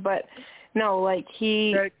detail, but no, like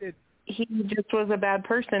he just was a bad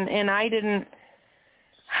person, and I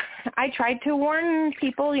tried to warn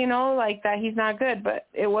people, you know, like that he's not good, but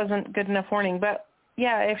it wasn't good enough warning. But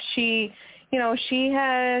yeah, if she, you know, she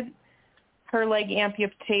had her leg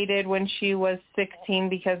amputated when she was 16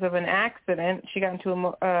 because of an accident. She got into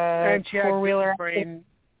a four-wheeler accident.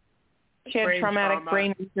 She had traumatic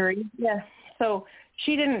brain injury. Yeah. So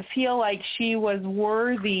she didn't feel like she was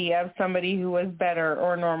worthy of somebody who was better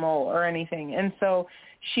or normal or anything. And so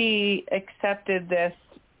she accepted this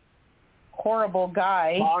horrible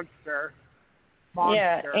guy. Monster.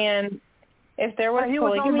 Yeah, and if there was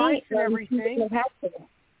polygamy, all nice and everything.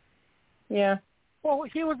 Yeah. Well,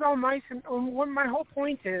 he was all nice, and my whole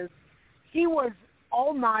point is he was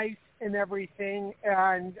all nice and everything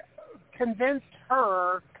and convinced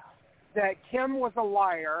her that Kim was a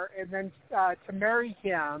liar and then to marry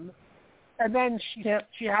him. And then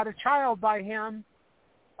she had a child by him.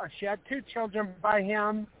 She had 2 children by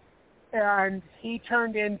him. And he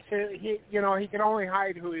turned into, he could only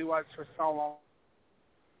hide who he was for so long.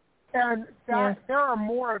 And there are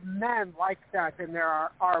more men like that than there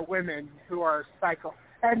are women who are psycho.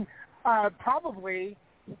 And probably,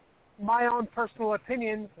 my own personal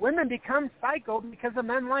opinion, women become psycho because of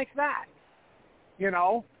men like that. You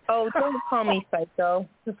know? Oh, don't call me psycho.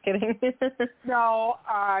 Just kidding. No,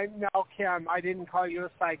 Kim, I didn't call you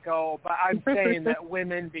a psycho, but I'm saying that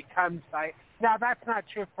women become psycho. Now, that's not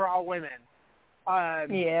true for all women. I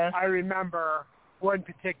remember one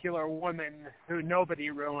particular woman who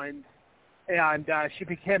nobody ruined, and she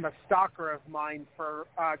became a stalker of mine for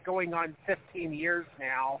going on 15 years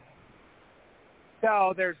now.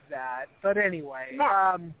 So there's that. But anyway,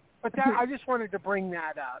 but that, I just wanted to bring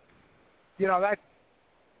that up. You know, that's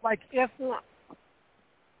like if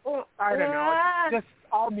I don't know. Just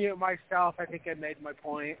I'll mute myself. I think I made my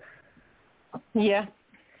point. Yeah.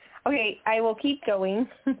 Okay, I will keep going.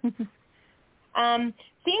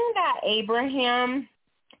 Seeing that Abraham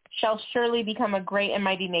shall surely become a great and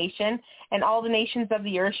mighty nation, and all the nations of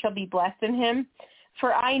the earth shall be blessed in him.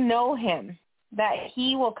 For I know him, that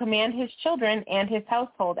he will command his children and his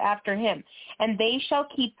household after him, and they shall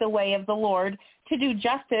keep the way of the Lord to do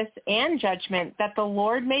justice and judgment, that the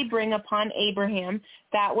Lord may bring upon Abraham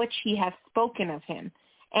that which he hath spoken of him.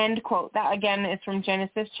 End quote. That again is from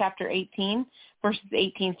Genesis chapter 18, verses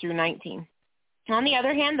 18 through 19. On the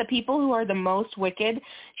other hand, the people who are the most wicked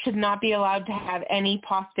should not be allowed to have any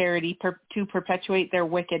posterity to perpetuate their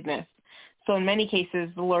wickedness. So in many cases,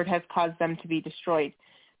 the Lord has caused them to be destroyed.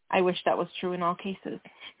 I wish that was true in all cases.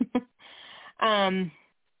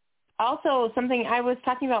 Also, something I was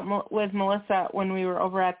talking about with Melissa when we were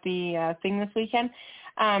over at the thing this weekend,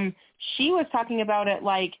 she was talking about it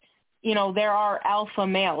like, you know, there are alpha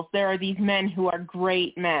males. There are these men who are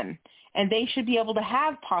great men, and they should be able to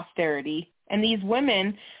have posterity. And these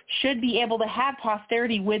women should be able to have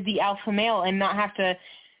posterity with the alpha male and not have to,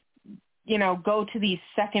 you know, go to these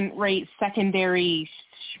second-rate, secondary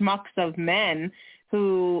schmucks of men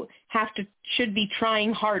who should be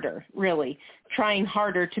trying harder, really, trying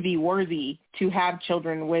harder to be worthy to have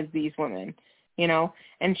children with these women, you know.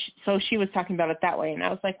 And so she was talking about it that way. And I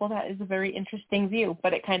was like, well, that is a very interesting view,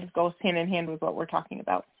 but it kind of goes hand in hand with what we're talking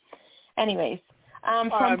about. Anyways, from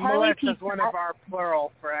Parley P. Melissa's one of our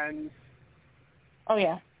plural friends. Oh,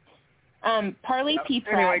 yeah. Parley P.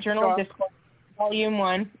 Pratt, anyway, Journal of Discourse, Volume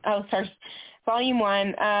 1. Oh, sorry. Volume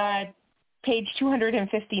 1, page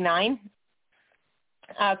 259.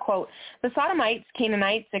 Quote, the Sodomites,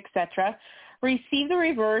 Canaanites, etc., received the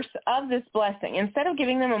reverse of this blessing. Instead of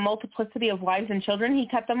giving them a multiplicity of wives and children, he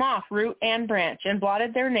cut them off, root and branch, and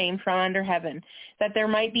blotted their name from under heaven, that there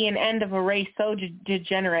might be an end of a race so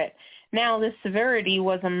degenerate Now this severity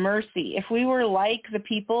was a mercy. If we were like the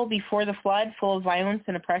people before the flood, full of violence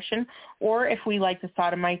and oppression, or if we, like the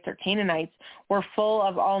Sodomites or Canaanites, were full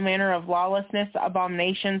of all manner of lawlessness,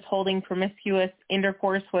 abominations, holding promiscuous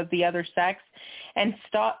intercourse with the other sex, and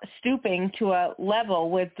stooping to a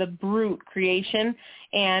level with the brute creation,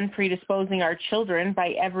 and predisposing our children by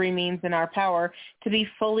every means in our power to be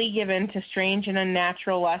fully given to strange and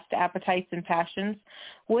unnatural lust, appetites, and passions,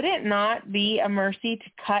 would it not be a mercy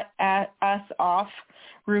to cut us off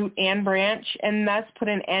root and branch, and thus put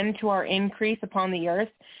an end to our increase upon the earth?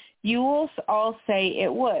 You will all say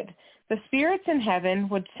it would. The spirits in heaven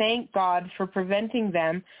would thank God for preventing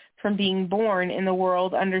them from being born in the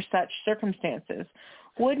world under such circumstances.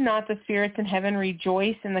 Would not the spirits in heaven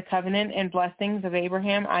rejoice in the covenant and blessings of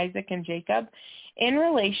Abraham, Isaac, and Jacob in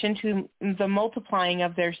relation to the multiplying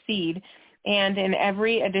of their seed, and in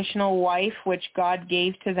every additional wife which God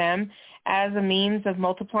gave to them as a means of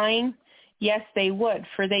multiplying? Yes, they would,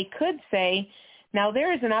 for they could say, now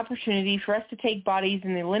there is an opportunity for us to take bodies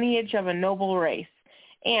in the lineage of a noble race,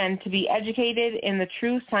 and to be educated in the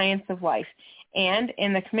true science of life, and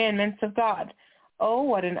in the commandments of God. Oh,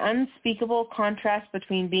 what an unspeakable contrast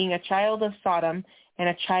between being a child of Sodom and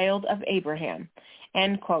a child of Abraham.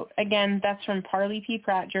 End quote. Again, that's from Parley P.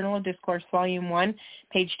 Pratt, Journal of Discourse, Volume 1,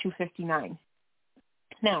 page 259.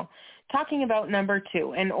 Now, talking about number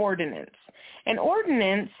 2, an ordinance. An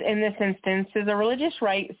ordinance, in this instance, is a religious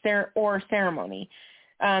rite or ceremony.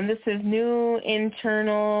 This is New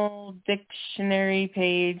International Dictionary,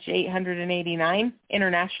 page 889.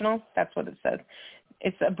 International, that's what it says.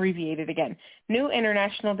 It's abbreviated again. New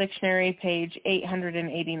International Dictionary, page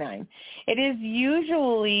 889. It is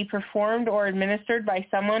usually performed or administered by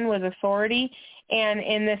someone with authority, and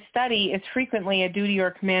in this study is frequently a duty or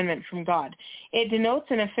commandment from God. It denotes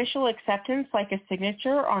an official acceptance like a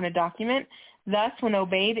signature on a document. Thus, when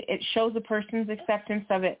obeyed, it shows a person's acceptance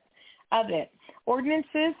of it.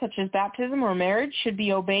 Ordinances such as baptism or marriage should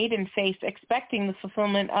be obeyed in faith, expecting the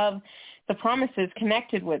fulfillment of the promises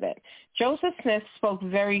connected with it. Joseph Smith spoke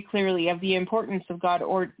very clearly of the importance of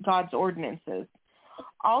God's ordinances.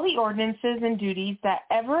 All the ordinances and duties that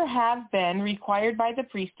ever have been required by the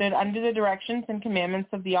priesthood under the directions and commandments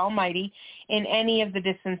of the Almighty in any of the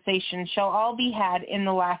dispensations shall all be had in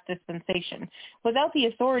the last dispensation. Without the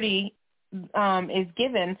authority is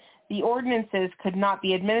given, the ordinances could not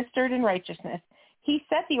be administered in righteousness. He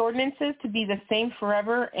set the ordinances to be the same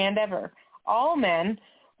forever and ever. All men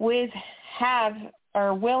will have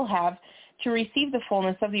to receive the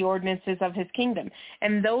fullness of the ordinances of his kingdom,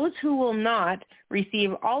 and those who will not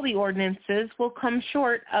receive all the ordinances will come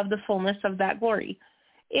short of the fullness of that glory,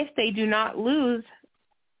 if they do not lose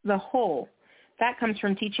the whole. That comes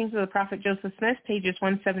from Teachings of the Prophet Joseph Smith, pages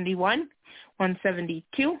 171,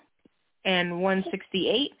 172, and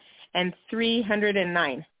 168, and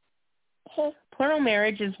 309. Plural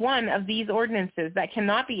marriage is one of these ordinances that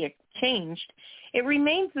cannot be changed. It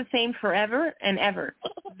remains the same forever and ever.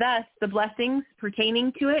 Thus, the blessings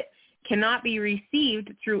pertaining to it cannot be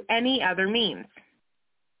received through any other means.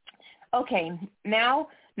 Okay, now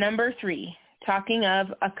number 3, talking of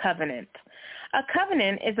a covenant. A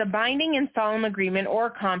covenant is a binding and solemn agreement or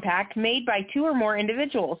compact made by 2 or more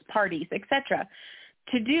individuals, parties, etc.,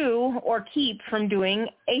 to do or keep from doing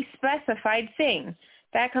a specified thing.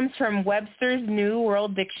 That comes from Webster's New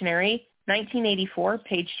World Dictionary, 1984,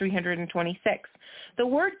 page 326. The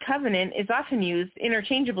word covenant is often used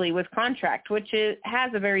interchangeably with contract, which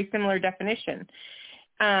has a very similar definition.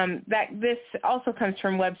 This also comes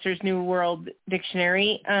from Webster's New World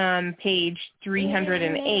Dictionary, page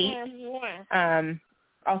 308,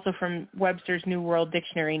 also from Webster's New World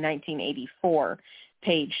Dictionary, 1984,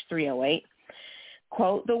 page 308.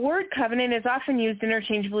 Quote, the word covenant is often used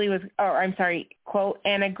interchangeably with, quote,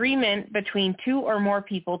 an agreement between 2 or more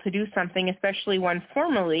people to do something, especially one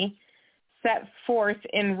formally set forth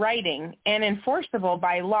in writing and enforceable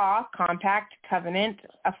by law, compact, covenant,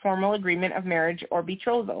 a formal agreement of marriage or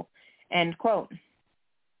betrothal, end quote.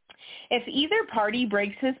 If either party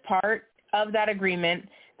breaks his part of that agreement,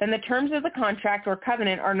 then the terms of the contract or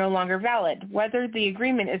covenant are no longer valid, whether the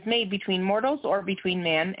agreement is made between mortals or between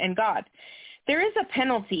man and God. There is a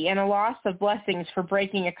penalty and a loss of blessings for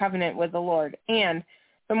breaking a covenant with the Lord, and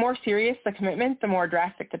the more serious the commitment, the more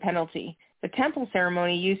drastic the penalty. The temple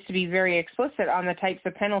ceremony used to be very explicit on the types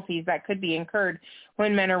of penalties that could be incurred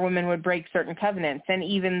when men or women would break certain covenants, and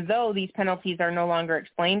even though these penalties are no longer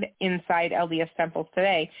explained inside LDS temples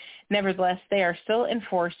today, nevertheless they are still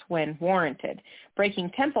enforced when warranted.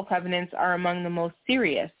 Breaking temple covenants are among the most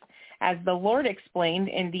serious, as the Lord explained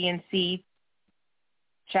in D&C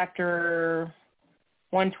Chapter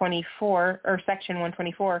 124, or Section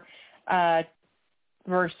 124,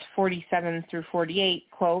 verse 47 through 48,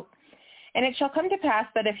 quote, "And it shall come to pass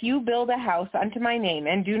that if you build a house unto my name,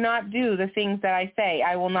 and do not do the things that I say,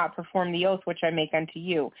 I will not perform the oath which I make unto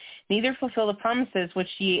you, neither fulfill the promises which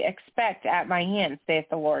ye expect at my hand, saith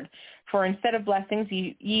the Lord. For instead of blessings,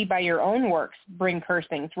 ye by your own works bring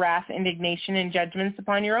cursings, wrath, indignation, and judgments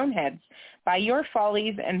upon your own heads, by your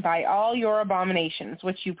follies and by all your abominations,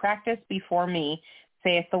 which you practice before me,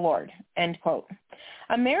 saith the Lord." End quote.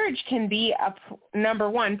 A marriage can be number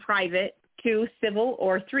one, private, 2, civil,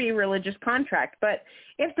 or 3, religious contract. But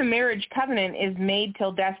if the marriage covenant is made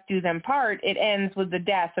till death do them part, it ends with the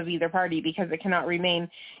death of either party because it cannot remain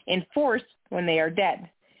in force when they are dead.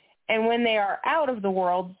 And when they are out of the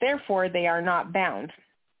world, therefore they are not bound.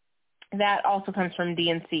 That also comes from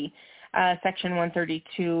D&C, section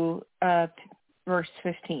 132, verse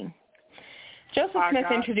 15. Joseph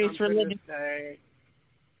Smith introduced religion.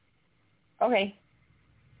 Okay.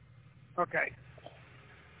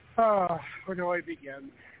 Where do I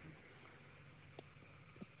begin?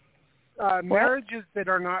 Marriages that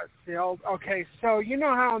are not sealed. Okay, so you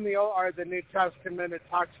know how in the New Testament it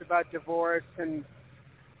talks about divorce and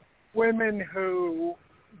women who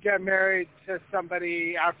get married to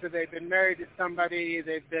somebody after they've been married to somebody,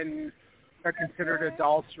 they're considered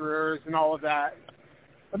adulterers and all of that.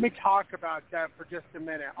 Let me talk about that for just a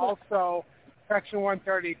minute. Also, Section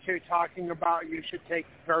 132 talking about you should take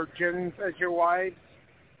virgins as your wives.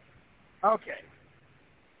 Okay.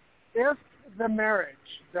 If the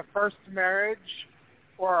marriage, the first marriage,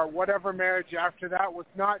 or whatever marriage after that was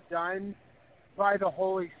not done by the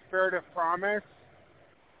Holy Spirit of promise,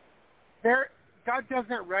 God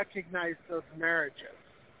doesn't recognize those marriages.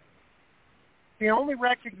 He only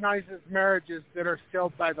recognizes marriages that are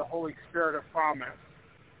sealed by the Holy Spirit of promise.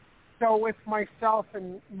 So with myself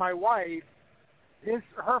and my wife,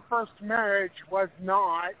 her first marriage was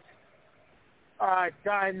not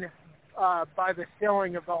done by the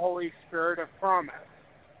sealing of the Holy Spirit of promise.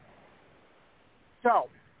 So,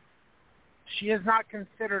 she is not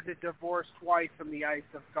considered a divorced wife in the eyes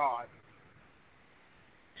of God.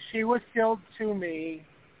 She was sealed to me.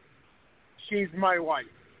 She's my wife.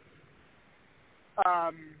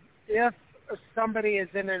 If somebody is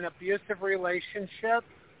in an abusive relationship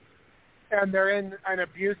and they're in an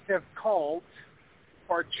abusive cult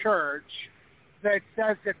or church that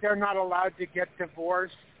says that they're not allowed to get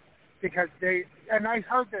divorced because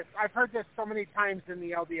I've heard this so many times in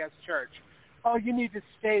the LDS church. Oh, you need to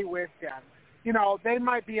stay with them. You know, they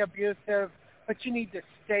might be abusive, but you need to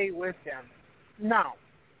stay with them. No.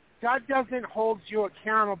 God doesn't hold you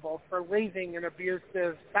accountable for leaving an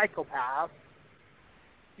abusive psychopath,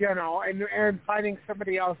 you know, and finding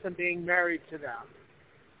somebody else and being married to them.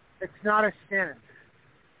 It's not a sin.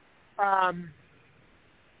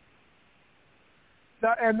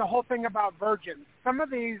 The whole thing about virgins. Some of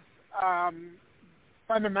these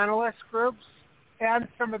fundamentalist groups and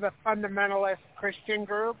some of the fundamentalist Christian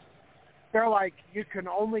groups, they're like, you can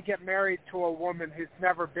only get married to a woman who's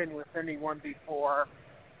never been with anyone before,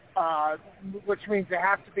 which means they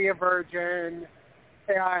have to be a virgin.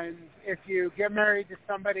 And if you get married to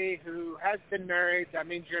somebody who has been married, that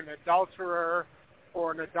means you're an adulterer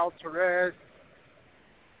or an adulteress.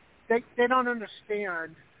 They don't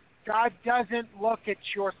understand. God doesn't look at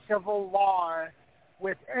your civil law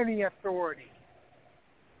with any authority.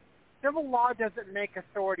 Civil law doesn't make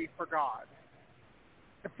authority for God.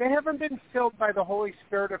 If they haven't been sealed by the Holy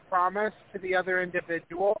Spirit of promise to the other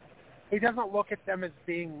individual, he doesn't look at them as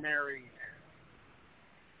being married.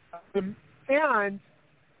 And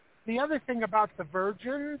the other thing about the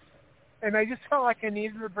virgins, and I just felt like I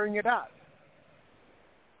needed to bring it up,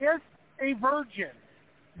 if a virgin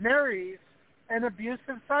marries an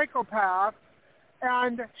abusive psychopath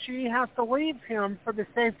and she has to leave him for the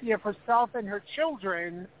safety of herself and her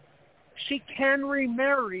children, she can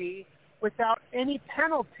remarry without any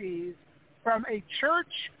penalties from a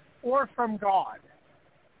church or from God.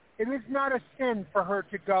 It is not a sin for her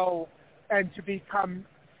to go and to become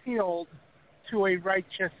sealed to a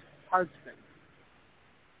righteous husband.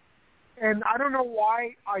 And I don't know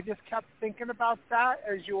why I just kept thinking about that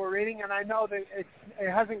as you were reading, and I know that it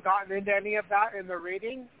hasn't gotten into any of that in the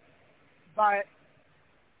reading, but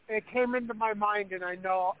it came into my mind, and I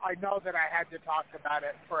know that I had to talk about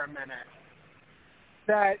it for a minute.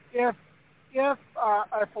 That if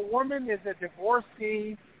a woman is a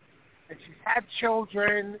divorcee and she's had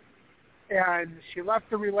children and she left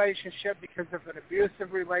the relationship because of an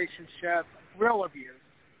abusive relationship, real abuse,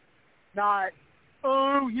 not,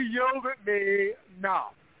 oh, you yelled at me. No.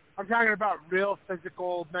 I'm talking about real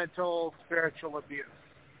physical, mental, spiritual abuse.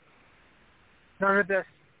 None of this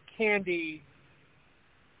candy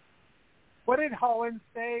what did Holland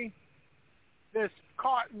say? This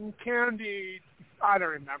cotton candy, I don't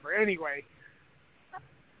remember. Anyway,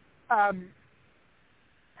 I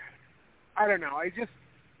don't know.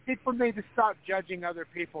 People need to stop judging other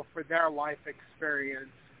people for their life experience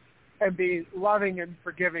and be loving and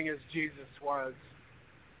forgiving as Jesus was.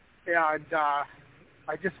 And I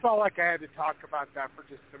just felt like I had to talk about that for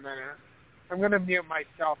just a minute. I'm going to mute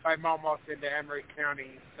myself. I'm almost into Henry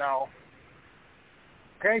County, so.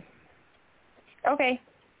 Okay? Okay.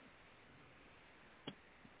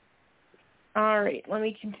 All right, let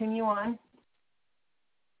me continue on.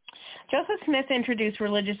 Joseph Smith introduced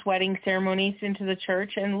religious wedding ceremonies into the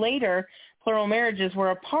church, and later plural marriages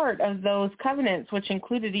were a part of those covenants which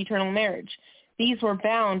included eternal marriage. These were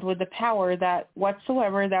bound with the power that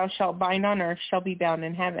whatsoever thou shalt bind on earth shall be bound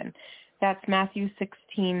in heaven. That's Matthew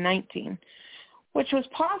 16:19, which was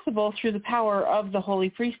possible through the power of the Holy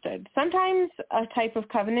Priesthood. Sometimes a type of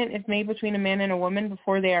covenant is made between a man and a woman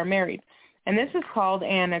before they are married, and this is called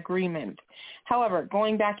an agreement. However,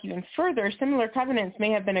 going back even further, similar covenants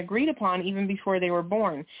may have been agreed upon even before they were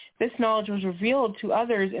born. This knowledge was revealed to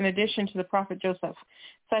others in addition to the prophet Joseph,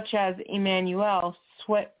 such as Emanuel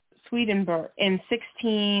Swedenborg in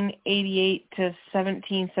 1688 to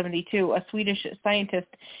 1772, a Swedish scientist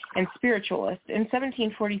and spiritualist. In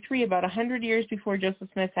 1743, about 100 years before Joseph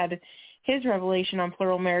Smith had his revelation on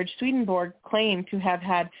plural marriage, Swedenborg claimed to have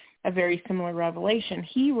had a very similar revelation.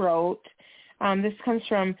 He wrote, this comes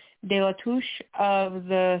from De la Touche of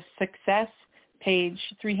the Success, page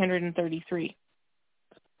 333.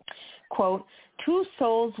 Quote, two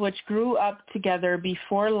souls which grew up together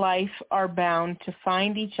before life are bound to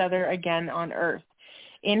find each other again on earth.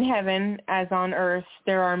 In heaven, as on earth,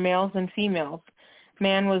 there are males and females.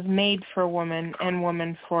 Man was made for woman and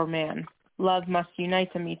woman for man. Love must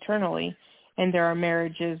unite them eternally, and there are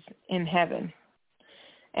marriages in heaven.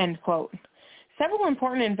 End quote. Several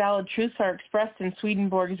important and valid truths are expressed in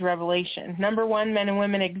Swedenborg's revelation. Number one, men and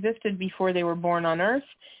women existed before they were born on earth.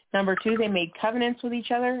 Number two, they made covenants with each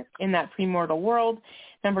other in that premortal world.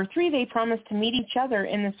 Number three, they promised to meet each other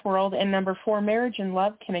in this world. And number four, marriage and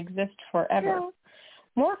love can exist forever.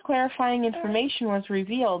 More clarifying information was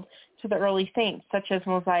revealed to the early saints, such as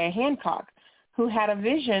Mosiah Hancock, who had a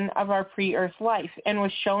vision of our pre-earth life and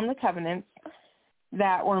was shown the covenants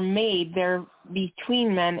that were made there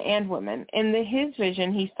between men and women. In his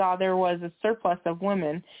vision, he saw there was a surplus of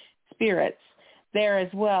women, spirits, there as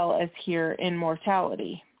well as here in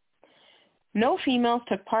mortality. No females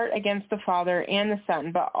took part against the Father and the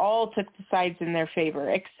Son, but all took the sides in their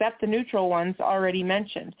favor, except the neutral ones already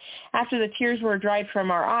mentioned. After the tears were dried from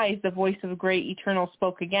our eyes, the voice of the great Eternal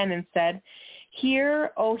spoke again and said,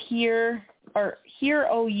 Hear, O ye,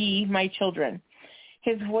 my children.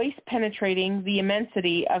 His voice penetrating the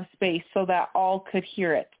immensity of space so that all could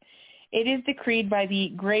hear it. It is decreed by the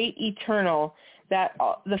great Eternal that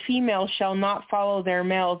the females shall not follow their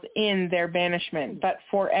males in their banishment, but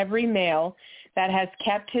for every male that has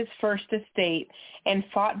kept his first estate and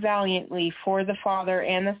fought valiantly for the Father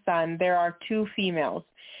and the Son, there are two females.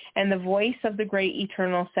 And the voice of the great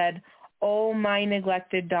Eternal said, O my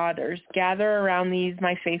neglected daughters, gather around these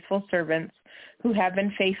my faithful servants, who have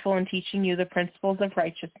been faithful in teaching you the principles of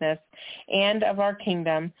righteousness and of our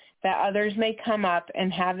kingdom, that others may come up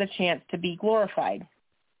and have the chance to be glorified.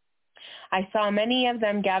 I saw many of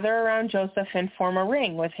them gather around Joseph and form a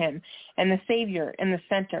ring with him and the Savior in the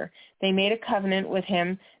center. They made a covenant with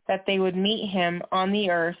him that they would meet him on the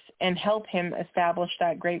earth and help him establish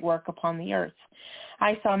that great work upon the earth.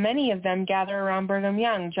 I saw many of them gather around Brigham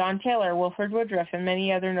Young, John Taylor, Wilford Woodruff, and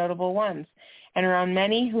many other notable ones, and around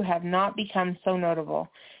many who have not become so notable.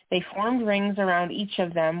 They formed rings around each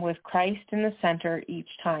of them with Christ in the center each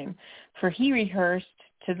time, for he rehearsed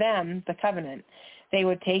to them the covenant. They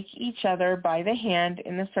would take each other by the hand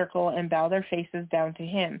in the circle and bow their faces down to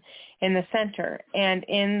him in the center, and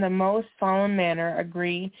in the most solemn manner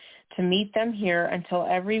agree to meet them here until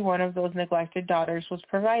every one of those neglected daughters was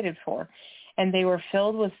provided for. And they were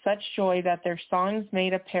filled with such joy that their songs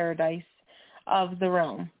made a paradise of the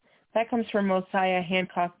realm. That comes from Mosiah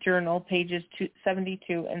Hancock Journal, pages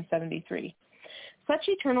 72 and 73. Such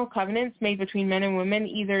eternal covenants made between men and women,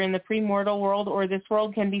 either in the premortal world or this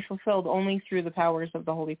world, can be fulfilled only through the powers of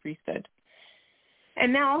the Holy Priesthood.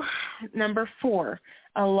 And now, number 4,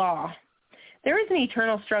 a law. There is an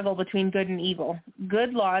eternal struggle between good and evil,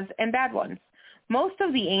 good laws and bad ones. Most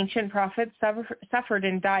of the ancient prophets suffered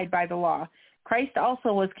and died by the law. Christ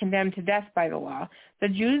also was condemned to death by the law. The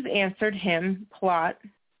Jews answered him, Pilate.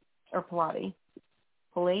 I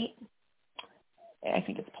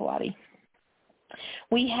think it's Pilate.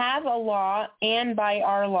 We have a law, and by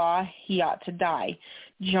our law he ought to die.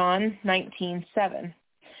 John 19:7.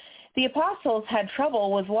 The apostles had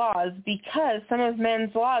trouble with laws because some of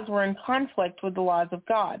men's laws were in conflict with the laws of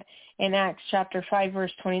God. In Acts chapter 5,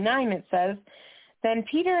 verse 29, it says, "Then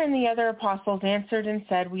Peter and the other apostles answered and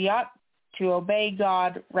said, we ought to obey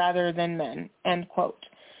God rather than men." End quote.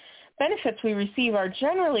 Benefits we receive are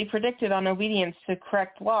generally predicted on obedience to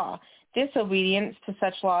correct law. Disobedience to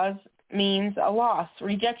such laws means a loss,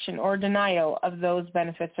 rejection, or denial of those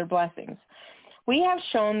benefits or blessings. We have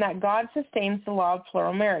shown that God sustains the law of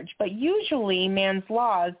plural marriage, but usually man's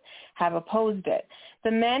laws have opposed it.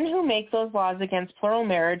 The men who make those laws against plural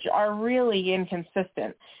marriage are really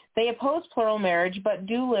inconsistent. They oppose plural marriage but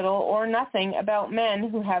do little or nothing about men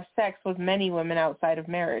who have sex with many women outside of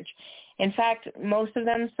marriage. In fact, most of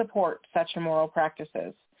them support such immoral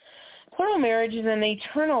practices. Plural marriage is an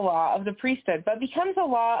eternal law of the priesthood, but becomes a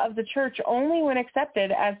law of the church only when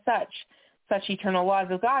accepted as such. Such eternal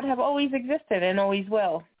laws of God have always existed and always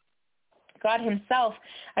will. God himself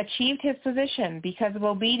achieved his position because of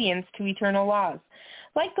obedience to eternal laws.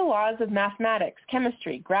 Like the laws of mathematics,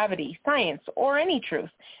 chemistry, gravity, science, or any truth,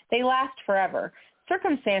 they last forever.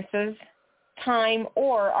 Circumstances, time,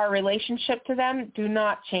 or our relationship to them do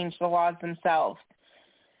not change the laws themselves.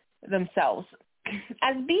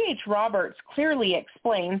 As B.H. Roberts clearly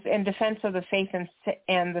explains in Defense of the Faith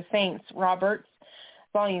and the Saints, Roberts,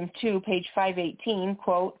 Volume 2, page 518,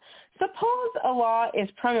 quote, "Suppose a law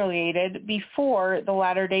is promulgated before the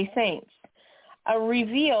Latter-day Saints. A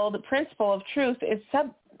revealed principle of truth is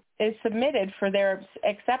submitted for their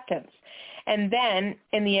acceptance, and then,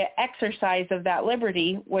 in the exercise of that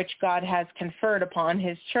liberty which God has conferred upon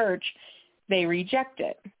his church, they reject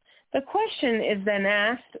it. The question is then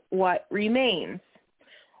asked, what remains?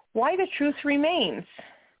 Why the truth remains?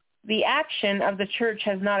 The action of the church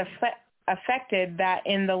has not affected that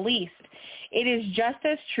in the least. It is just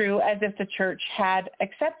as true as if the church had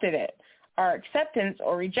accepted it. Our acceptance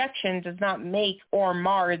or rejection does not make or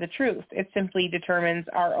mar the truth. It simply determines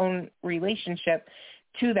our own relationship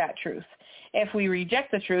to that truth. If we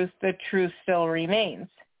reject the truth still remains.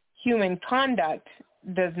 Human conduct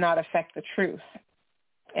does not affect the truth."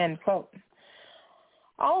 End quote.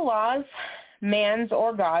 All laws, man's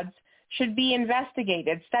or God's, should be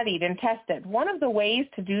investigated, studied, and tested. One of the ways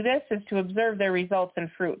to do this is to observe their results and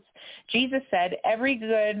fruits. Jesus said, every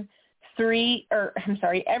good tree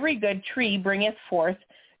bringeth forth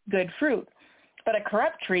good fruit, but a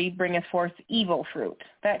corrupt tree bringeth forth evil fruit.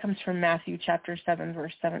 That comes from Matthew chapter 7,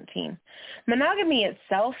 verse 17. Monogamy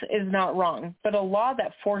itself is not wrong, but a law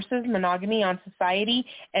that forces monogamy on society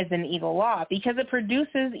is an evil law because it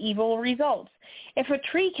produces evil results. If a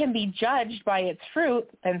tree can be judged by its fruit,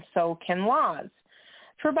 then so can laws.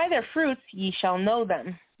 For by their fruits ye shall know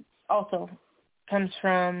them. Also comes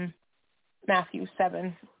from Matthew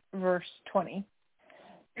 7, verse 20.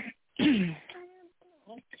 The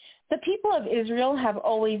people of Israel have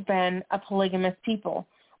always been a polygamous people.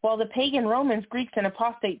 While the pagan Romans, Greeks, and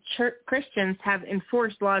apostate Christians have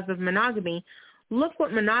enforced laws of monogamy, look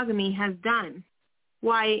what monogamy has done.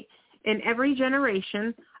 Why, in every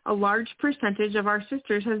generation, a large percentage of our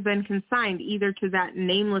sisters has been consigned either to that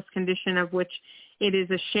nameless condition of which it is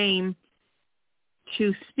a shame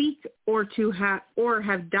to speak or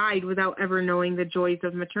have died without ever knowing the joys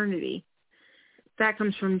of maternity. That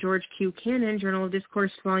comes from George Q. Cannon, Journal of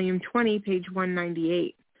Discourse, Volume 20, page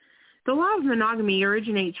 198. The law of monogamy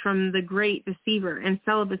originates from the great deceiver, and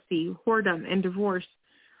celibacy, whoredom, and divorce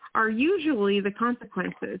are usually the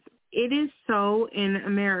consequences. It is so in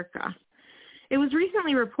America. It was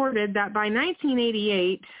recently reported that by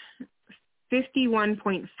 1988,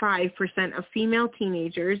 51.5% of female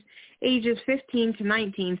teenagers ages 15 to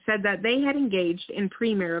 19 said that they had engaged in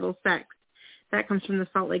premarital sex. That comes from the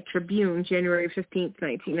Salt Lake Tribune, January 15,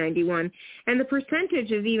 1991. And the percentage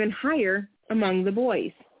is even higher among the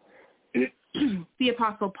boys. The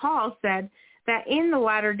Apostle Paul said that in the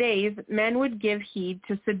latter days, men would give heed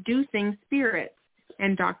to seducing spirits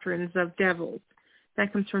and doctrines of devils.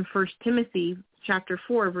 That comes from 1 Timothy chapter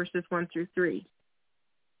 4, verses 1 through 3.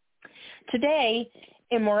 Today,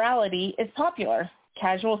 immorality is popular.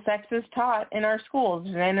 Casual sex is taught in our schools.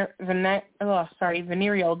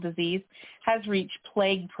 Venereal disease has reached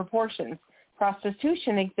plague proportions.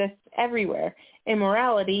 Prostitution exists everywhere.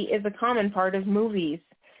 Immorality is a common part of movies,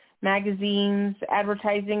 magazines,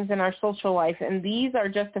 advertisings, and our social life, and these are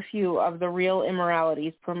just a few of the real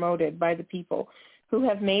immoralities promoted by the people who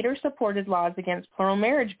have made or supported laws against plural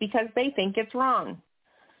marriage because they think it's wrong.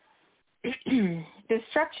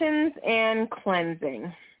 Destructions and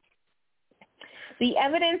cleansing. The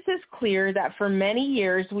evidence is clear that for many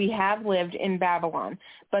years we have lived in Babylon,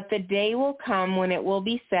 but the day will come when it will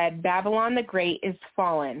be said, Babylon the Great is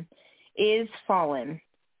fallen.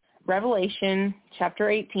 Revelation chapter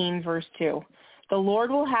 18, verse 2. The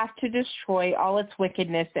Lord will have to destroy all its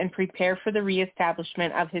wickedness and prepare for the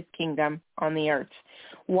reestablishment of his kingdom on the earth.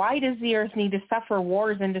 Why does the earth need to suffer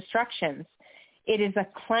wars and destructions? It is a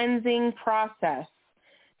cleansing process.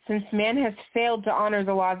 Since man has failed to honor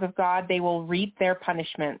the laws of God, they will reap their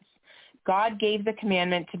punishments. God gave the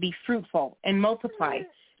commandment to be fruitful and multiply.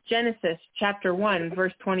 Genesis chapter 1,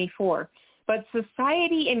 verse 24. But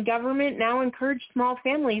society and government now encourage small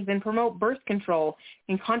families and promote birth control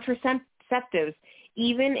and contraceptives,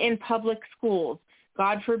 even in public schools.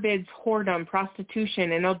 God forbids whoredom,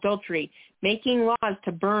 prostitution, and adultery, making laws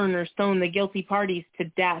to burn or stone the guilty parties to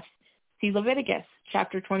death. See Leviticus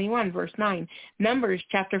chapter 21, verse 9. Numbers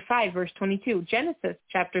chapter 5, verse 22. Genesis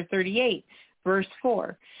chapter 38, verse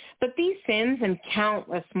 4. But these sins and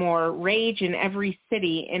countless more rage in every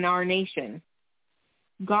city in our nation.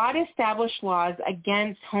 God established laws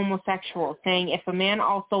against homosexuals, saying, if a man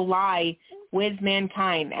also lie with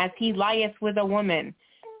mankind, as he lieth with a woman,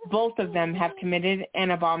 both of them have committed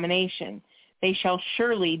an abomination. They shall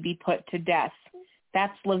surely be put to death.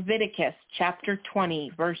 That's Leviticus chapter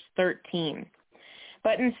 20, verse 13.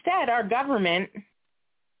 But instead, our government...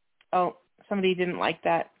 Oh, somebody didn't like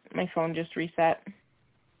that. My phone just reset.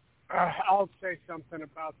 I'll say something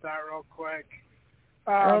about that real quick.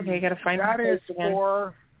 Okay, gotta find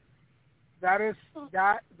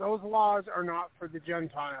those laws are not for the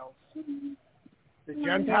Gentiles. The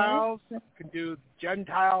Gentiles can do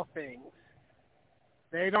Gentile things.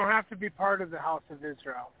 They don't have to be part of the house of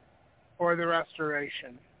Israel or the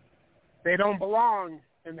restoration. They don't belong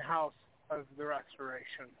in the house of the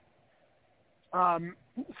restoration.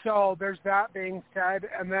 So there's that being said.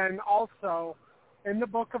 And then also in the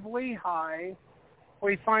book of Lehi,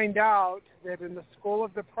 we find out that in the school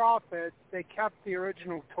of the prophets, they kept the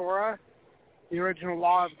original Torah, the original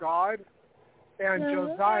law of God. And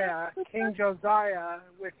Josiah, King Josiah,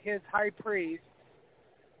 with his high priest,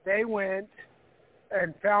 they went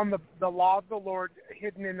and found the law of the Lord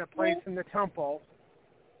hidden in a place in the temple.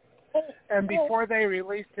 And before they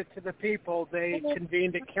released it to the people, they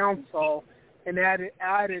convened a council and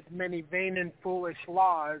added many vain and foolish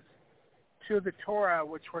laws to the Torah,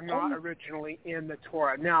 which were not originally in the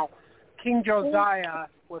Torah. Now, King Josiah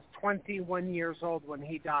was 21 years old when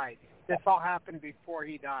he died. This all happened before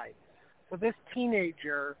he died. So this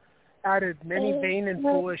teenager added many vain and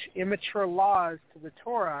foolish, immature laws to the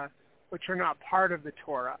Torah, which are not part of the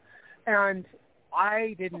Torah. And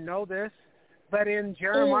I didn't know this, but in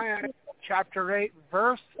Jeremiah chapter 8,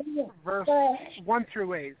 verse 1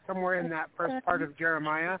 through 8, somewhere in that first part of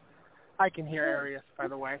Jeremiah, I can hear Arius, by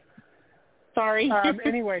the way. Sorry.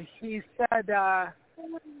 Anyway, he said,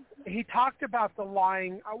 he talked about the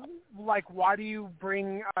lying, like why do you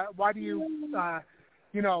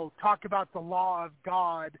talk about the law of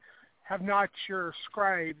God? Have not your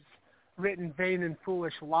scribes written vain and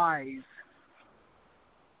foolish lies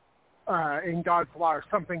in God's law, or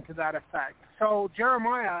something to that effect? So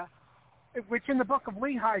Jeremiah, which in the book of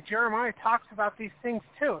Lehi, Jeremiah talks about these things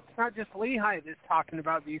too. It's not just Lehi that's talking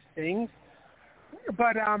about these things,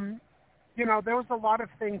 but there was a lot of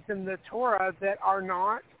things in the Torah that are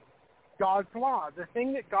not God's law. The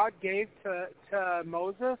thing that God gave to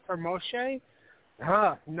Moses or Moshe,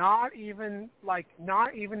 not even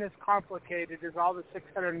as complicated as all the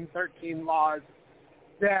 613 laws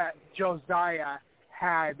that Josiah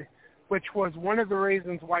had, which was one of the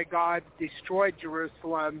reasons why God destroyed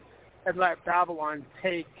Jerusalem and let Babylon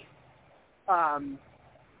take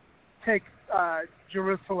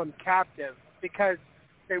Jerusalem captive, because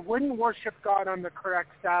they wouldn't worship God on the correct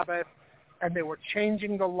Sabbath, and they were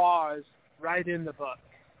changing the laws right in the book.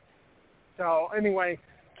 So anyway,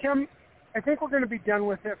 Kim, I think we're going to be done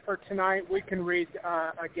with it for tonight. We can read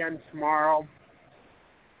again tomorrow.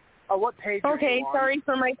 What page are you on? Sorry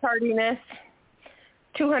for my tardiness.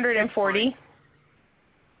 240.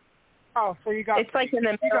 Oh, so you got... It's like in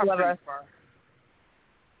the middle of us.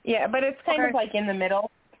 Yeah, but it's kind of like in the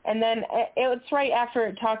middle. And then it's right after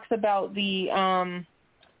it talks about the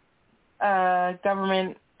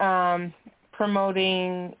government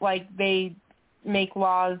promoting, like they make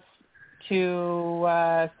laws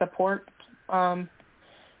to support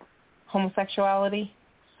homosexuality.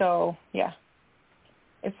 So, yeah.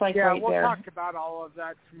 It's like right there. Yeah, we'll talk about all of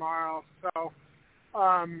that tomorrow. So,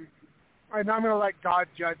 and I'm going to let God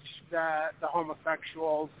judge the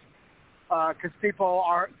homosexuals, because people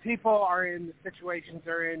are in the situations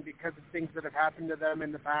they're in because of things that have happened to them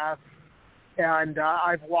in the past. And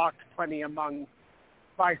I've walked plenty among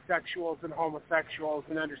bisexuals and homosexuals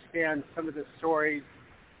and understand some of the stories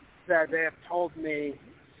that they have told me.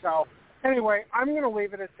 So anyway, I'm going to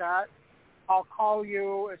leave it at that. I'll call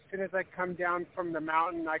you as soon as I come down from the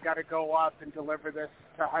mountain. I got to go up and deliver this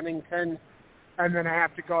to Huntington, and then I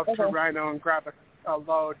have to go up to Rhino and grab a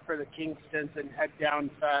load for the Kingstons and head down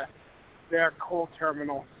to their coal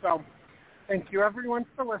terminal. So thank you, everyone,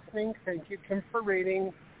 for listening. Thank you, Kim, for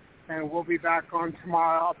reading. And we'll be back on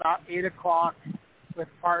tomorrow about 8 o'clock with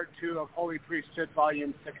part 2 of Holy Priesthood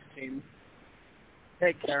Volume 16.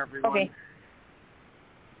 Take care, everyone. Okay.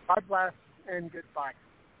 God bless and goodbye.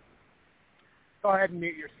 Go ahead and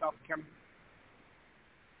mute yourself, Kim.